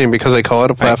interesting because they call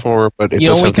it a platformer, but it you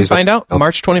know does when we have can these find out?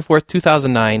 March 24th,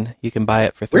 2009. You can buy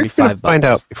it for $35. We're going to find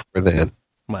out before then.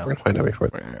 Well, We're going to find out before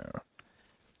then.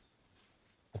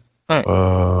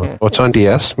 All right. It's on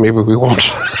DS. Maybe we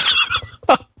won't.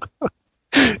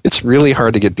 It's really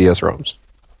hard to get DS ROMs.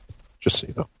 Just so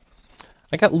you know.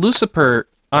 I got Lucifer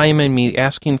IMing me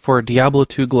asking for Diablo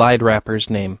 2 Glide Rapper's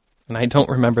name, and I don't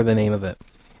remember the name of it.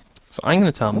 So I'm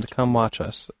going to tell him to come watch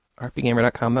us.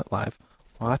 rpgamer.com/live.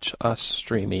 Watch us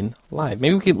streaming live.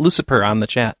 Maybe we can get Lucifer on the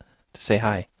chat to say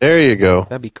hi. There you go.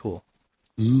 That'd be cool.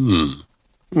 Have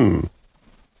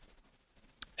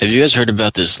you guys heard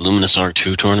about this Luminous Arc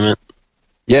 2 tournament?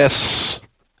 Yes.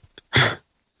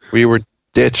 We were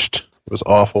ditched. It was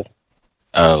awful.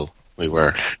 Oh, we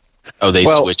were. Oh, they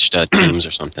switched teams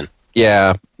or something.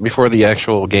 Yeah, before the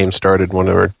actual game started, one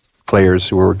of our players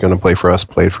who were going to play for us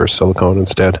played for Silicon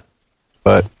instead.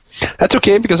 But that's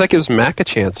okay, because that gives Mac a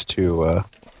chance to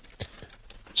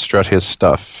strut his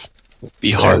stuff.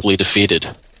 Be horribly defeated.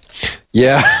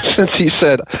 Yeah, since he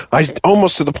said, I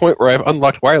almost to the point where I've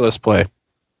unlocked wireless play.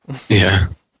 Yeah.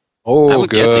 Oh, I would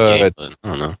good. get the game, but I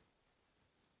don't know.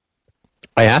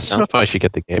 I asked him if I should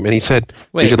get the game, and he said,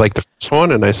 Wait. did you like the first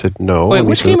one? And I said, no. Wait, and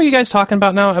which game are you guys talking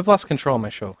about now? I've lost control of my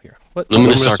show here. What?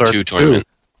 Luminous Arc 2 tournament.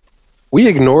 We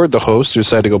ignored the host who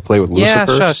decided to go play with Yeah,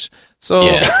 Lucifer. shush. So,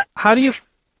 how do you...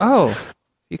 Oh,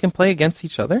 you can play against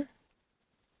each other? Well,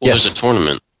 Yes. there's a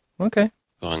tournament Okay.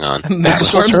 going on. Magic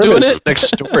Storm's doing it? Next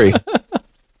story.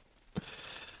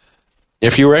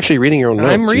 If you were actually reading your own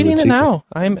notes, I'm you reading would it see now.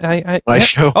 My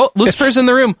show. Oh, Lucifer's in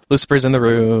the room. Lucifer's in the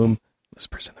room.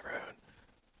 Lucifer's in the room.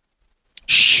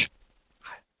 Shh.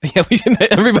 Yeah, we didn't.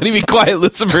 Everybody be quiet.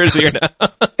 Lucifer's here now.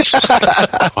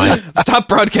 Quiet. Stop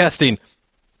broadcasting.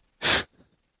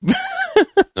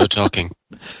 No talking.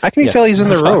 How can you tell he's in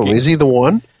no the room? talking. Is he the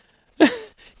one?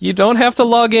 You don't have to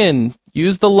log in.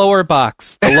 Use the lower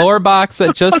box. The lower box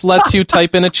that just lets you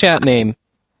type in a chat name.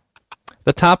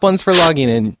 The top one's for logging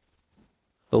in.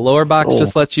 The lower box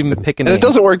just lets you pick a name. And it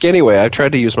doesn't work anyway. I've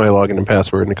tried to use my login and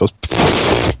password, and it goes...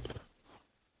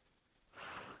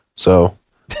 So,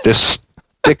 this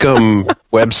Stickum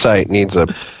website needs a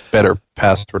better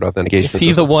password authentication. Is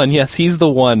he the one? Yes, he's the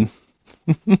one.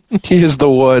 He is the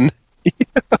one.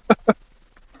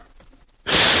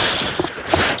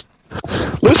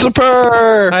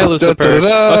 Lucifer! Hi, Lucifer.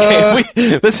 Da-da-da-da.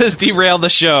 Okay, this has derailed the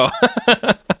show.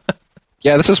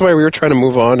 Yeah, this is why we were trying to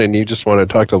move on, and you just want to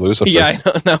talk to Lucifer. Yeah, I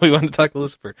know. Now we want to talk to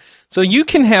Lucifer. So you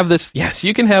can have this, yes,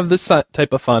 you can have this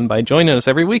type of fun by joining us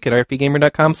every week at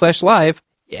rpgamer.com/live.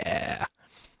 Yeah.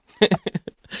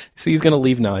 See, he's going to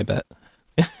leave now, I bet.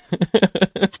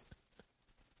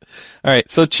 All right,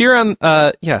 so cheer on,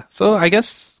 so I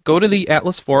guess go to the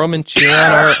Atlas Forum and cheer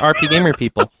on our RP Gamer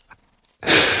people.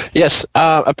 Yes,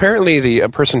 apparently the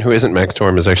person who isn't Max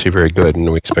Storm is actually very good,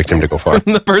 and we expect him to go far.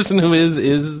 The person who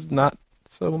is not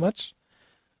so much.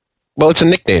 Well, it's a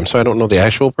nickname, so I don't know the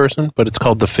actual person, but it's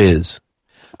called The Fizz.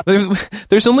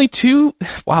 There's only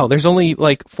there's only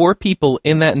like 4 people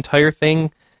in that entire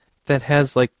thing that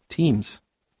has like teams.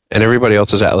 And everybody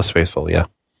else is Atlas Faithful, yeah.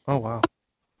 Oh, wow.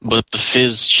 But the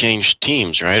Fizz changed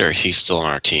teams, right? Or is he still on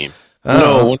our team?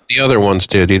 No, one of the other ones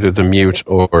did, either the Mute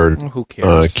or who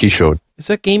cares? Keyshode. Is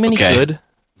that game any good?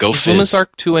 Go Is Fizz. Luminous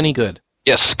Arc 2 any good?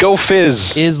 Yes, go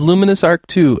Fizz! Is Luminous Arc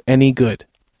 2 any good?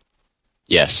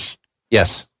 Yes.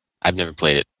 Yes. I've never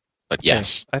played it, but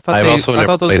yes. I thought I've also I never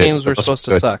thought those played it, games were but supposed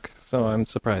to good. suck, so I'm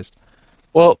surprised.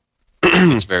 Well,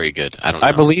 It's very good. I don't know.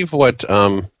 I believe what,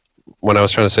 when I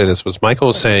was trying to say this, was Michael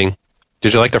was saying,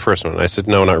 did you like the first one? And I said,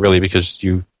 no, not really, because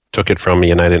you took it from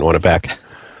me and I didn't want it back.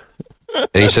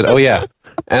 And he said, oh, yeah.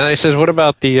 And I said, what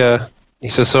about the, he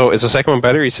says, so is the second one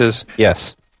better? He says,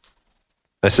 yes.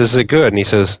 I says, is it good? And he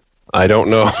says, I don't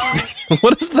know.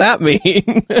 What does that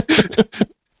mean?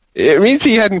 It means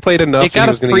he hadn't played enough. It got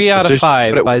a 3 out of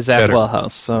 5 by Zach better.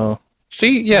 Wellhouse, so...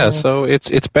 See, yeah, so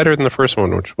it's better than the first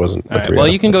one, which wasn't. All right, well,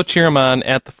 you can go cheer him on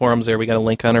at the forums there. We got a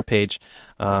link on our page.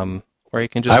 Or you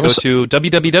can just go to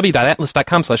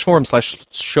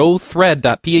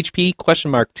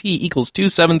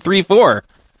www.atlas.com/forum/showthread.php?t=2734.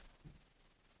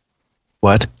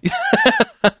 What?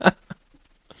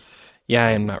 Yeah,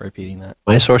 I am not repeating that.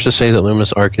 My sources say that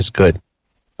Luminous Arc is good.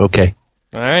 Okay.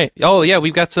 All right. Oh yeah,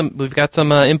 we've got some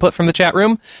input from the chat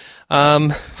room,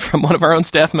 from one of our own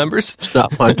staff members. It's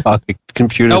not fun talking.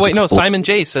 Computers. Oh wait, no. Simon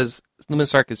J says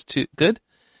Luminous Arc is too good,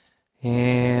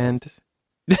 and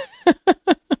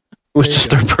who's this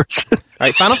third person? all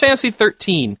right, Final Fantasy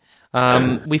 13.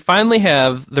 We finally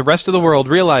have the rest of the world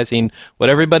realizing what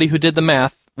everybody who did the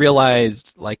math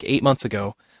realized like 8 months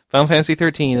ago. Final Fantasy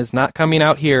 13 is not coming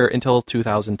out here until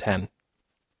 2010.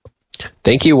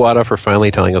 Thank you, Wada, for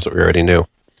finally telling us what we already knew.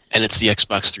 And it's the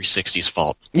Xbox 360's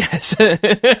fault. Yes.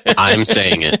 I'm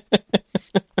saying it.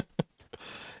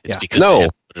 It's because no, they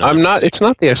have put it on I'm the not. PC. It's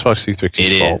not the Xbox 360's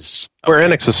It fault. is. Square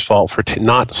Enix's fault for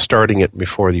not starting it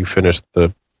before you finished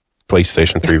the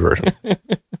PlayStation 3 version.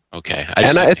 Okay. And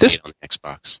just at like to this- hate on the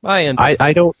Xbox.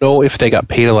 I don't know if they got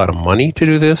paid a lot of money to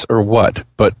do this or what,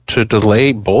 but to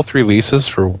delay both releases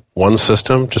for one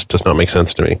system just does not make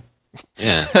sense to me.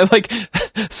 Yeah. Like,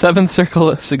 Seventh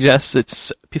Circle suggests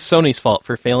it's Sony's fault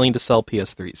for failing to sell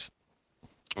PS3s.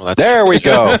 Well, that's, There we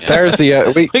go. Yeah. There's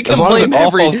the We can as long as it blame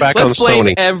all falls back on let's blame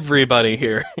Sony. everybody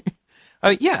here.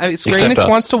 Square Except Enix us.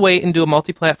 wants to wait and do a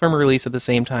multi-platform release at the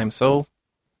same time, so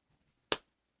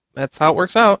that's how it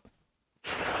works out.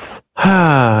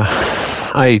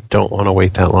 I don't want to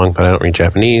wait that long, but I don't read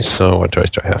Japanese, so what choice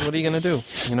do I have? What are you gonna do?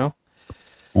 You know,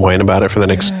 Whine about it for the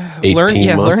next 18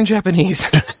 months. learn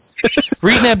Japanese.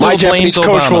 Read Abdul My blames Japanese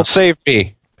coach Obama. will save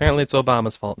me. Apparently, it's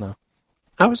Obama's fault now.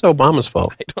 How is Obama's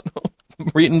fault? I don't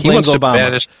know. Reading He blames wants to Obama.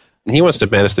 banish. He wants to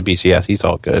banish the BCS. He's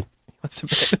all good.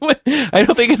 I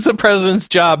don't think it's the president's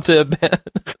job to.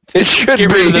 It should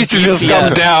Get rid be. of the He should just BCS.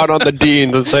 come down on the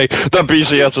deans and say the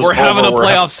BCS is We're having a over.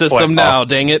 playoff system now,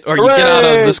 dang it, or you get out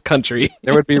of this country.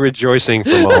 There would be rejoicing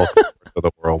from all of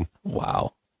the world.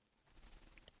 Wow.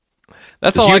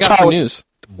 That's all I got for news.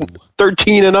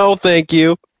 13-0. Thank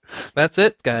you. That's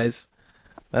it, guys.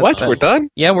 What? We're done?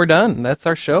 Yeah, we're done. That's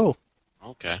our show.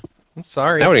 Okay. I'm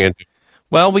sorry. Now what are you gonna do?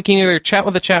 Well, we can either chat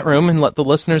with the chat room and let the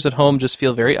listeners at home just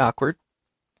feel very awkward,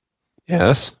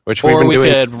 Yes. Which we've or been we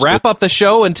doing. could wrap up the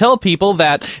show and tell people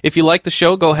that if you like the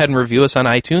show, go ahead and review us on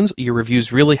iTunes. Your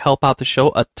reviews really help out the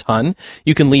show a ton.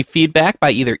 You can leave feedback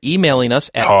by either emailing us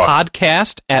at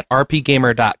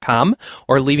podcast@rpgamer.com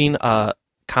or leaving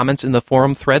comments in the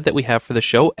forum thread that we have for the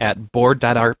show at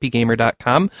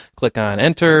board.rpgamer.com. Click on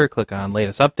enter, click on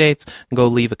latest updates, and go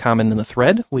leave a comment in the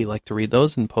thread. We like to read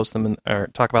those and post them or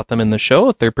talk about them in the show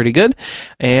if they're pretty good.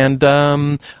 And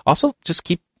also just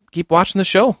keep watching the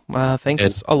show.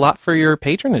 Thanks a lot for your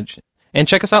patronage. And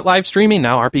check us out live streaming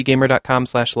now,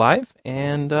 rpgamer.com/live.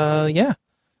 And yeah.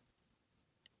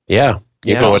 Yeah.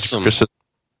 You Yeah. can watch Awesome. Chris's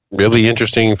really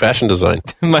interesting fashion design.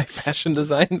 My fashion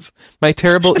designs, you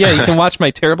can watch my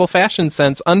terrible fashion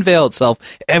sense unveil itself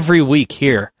every week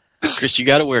here. Chris, you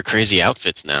got to wear crazy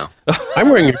outfits now. I'm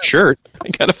wearing your shirt. I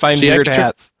gotta find See, I weird can-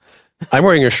 hats. I'm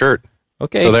wearing your shirt.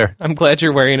 Okay, So there. I'm glad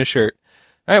you're wearing a shirt.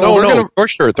 All right, well, No, we're no, gonna. your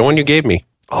shirt, the one you gave me.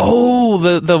 Oh,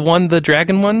 the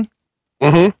dragon one,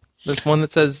 Mm-hmm. the one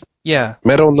that says, yeah,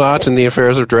 Metal not in the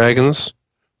affairs of dragons,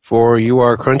 for you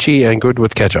are crunchy and good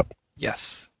with ketchup.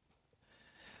 yes.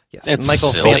 That's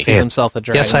Michael silly. fancies himself a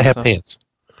dragon. Yes, I have so- pants.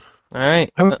 All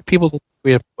right, How would people think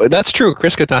we have? That's true.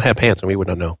 Chris could not have pants, and we would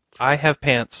not know. I have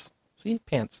pants. See,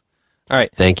 pants. All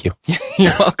right. Thank you.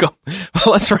 You're welcome.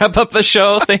 Well, let's wrap up the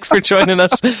show. Thanks for joining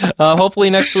us. Hopefully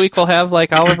next week we'll have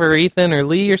like Oliver, or Ethan, or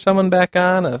Lee, or someone back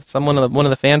on. One of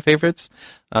the fan favorites.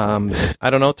 I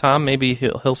don't know, Tom. Maybe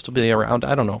he'll still be around.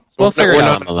 I don't know. We'll figure it When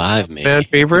out. I'm alive, maybe. Fan He's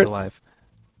favorite? alive.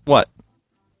 What?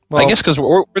 Well, I guess because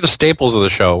we're the staples of the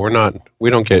show. We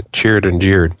don't get cheered and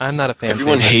jeered. I'm not a fan.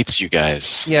 Everyone favorite. hates you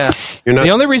guys. Yeah. You're not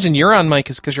The only reason you're on, Mike,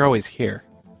 is because you're always here.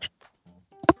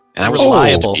 And I was Reliable.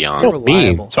 supposed to be on. You're so mean.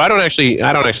 reliable. So I don't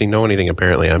actually know anything.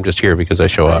 Apparently, I'm just here because I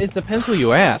show up. It depends who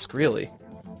you ask, really.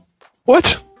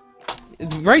 What?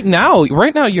 Right now,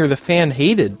 you're the fan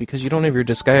hated because you don't have your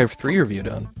Disgaea 3 review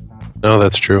done. No,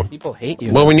 that's true. People hate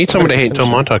you. Well, we need someone to hate until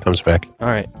Montauk comes back. All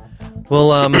right.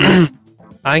 Well,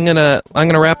 I'm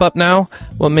gonna wrap up now.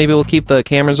 Well, maybe we'll keep the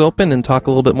cameras open and talk a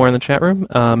little bit more in the chat room.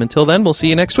 Until then, we'll see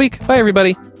you next week. Bye,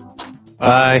 everybody.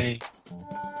 Bye.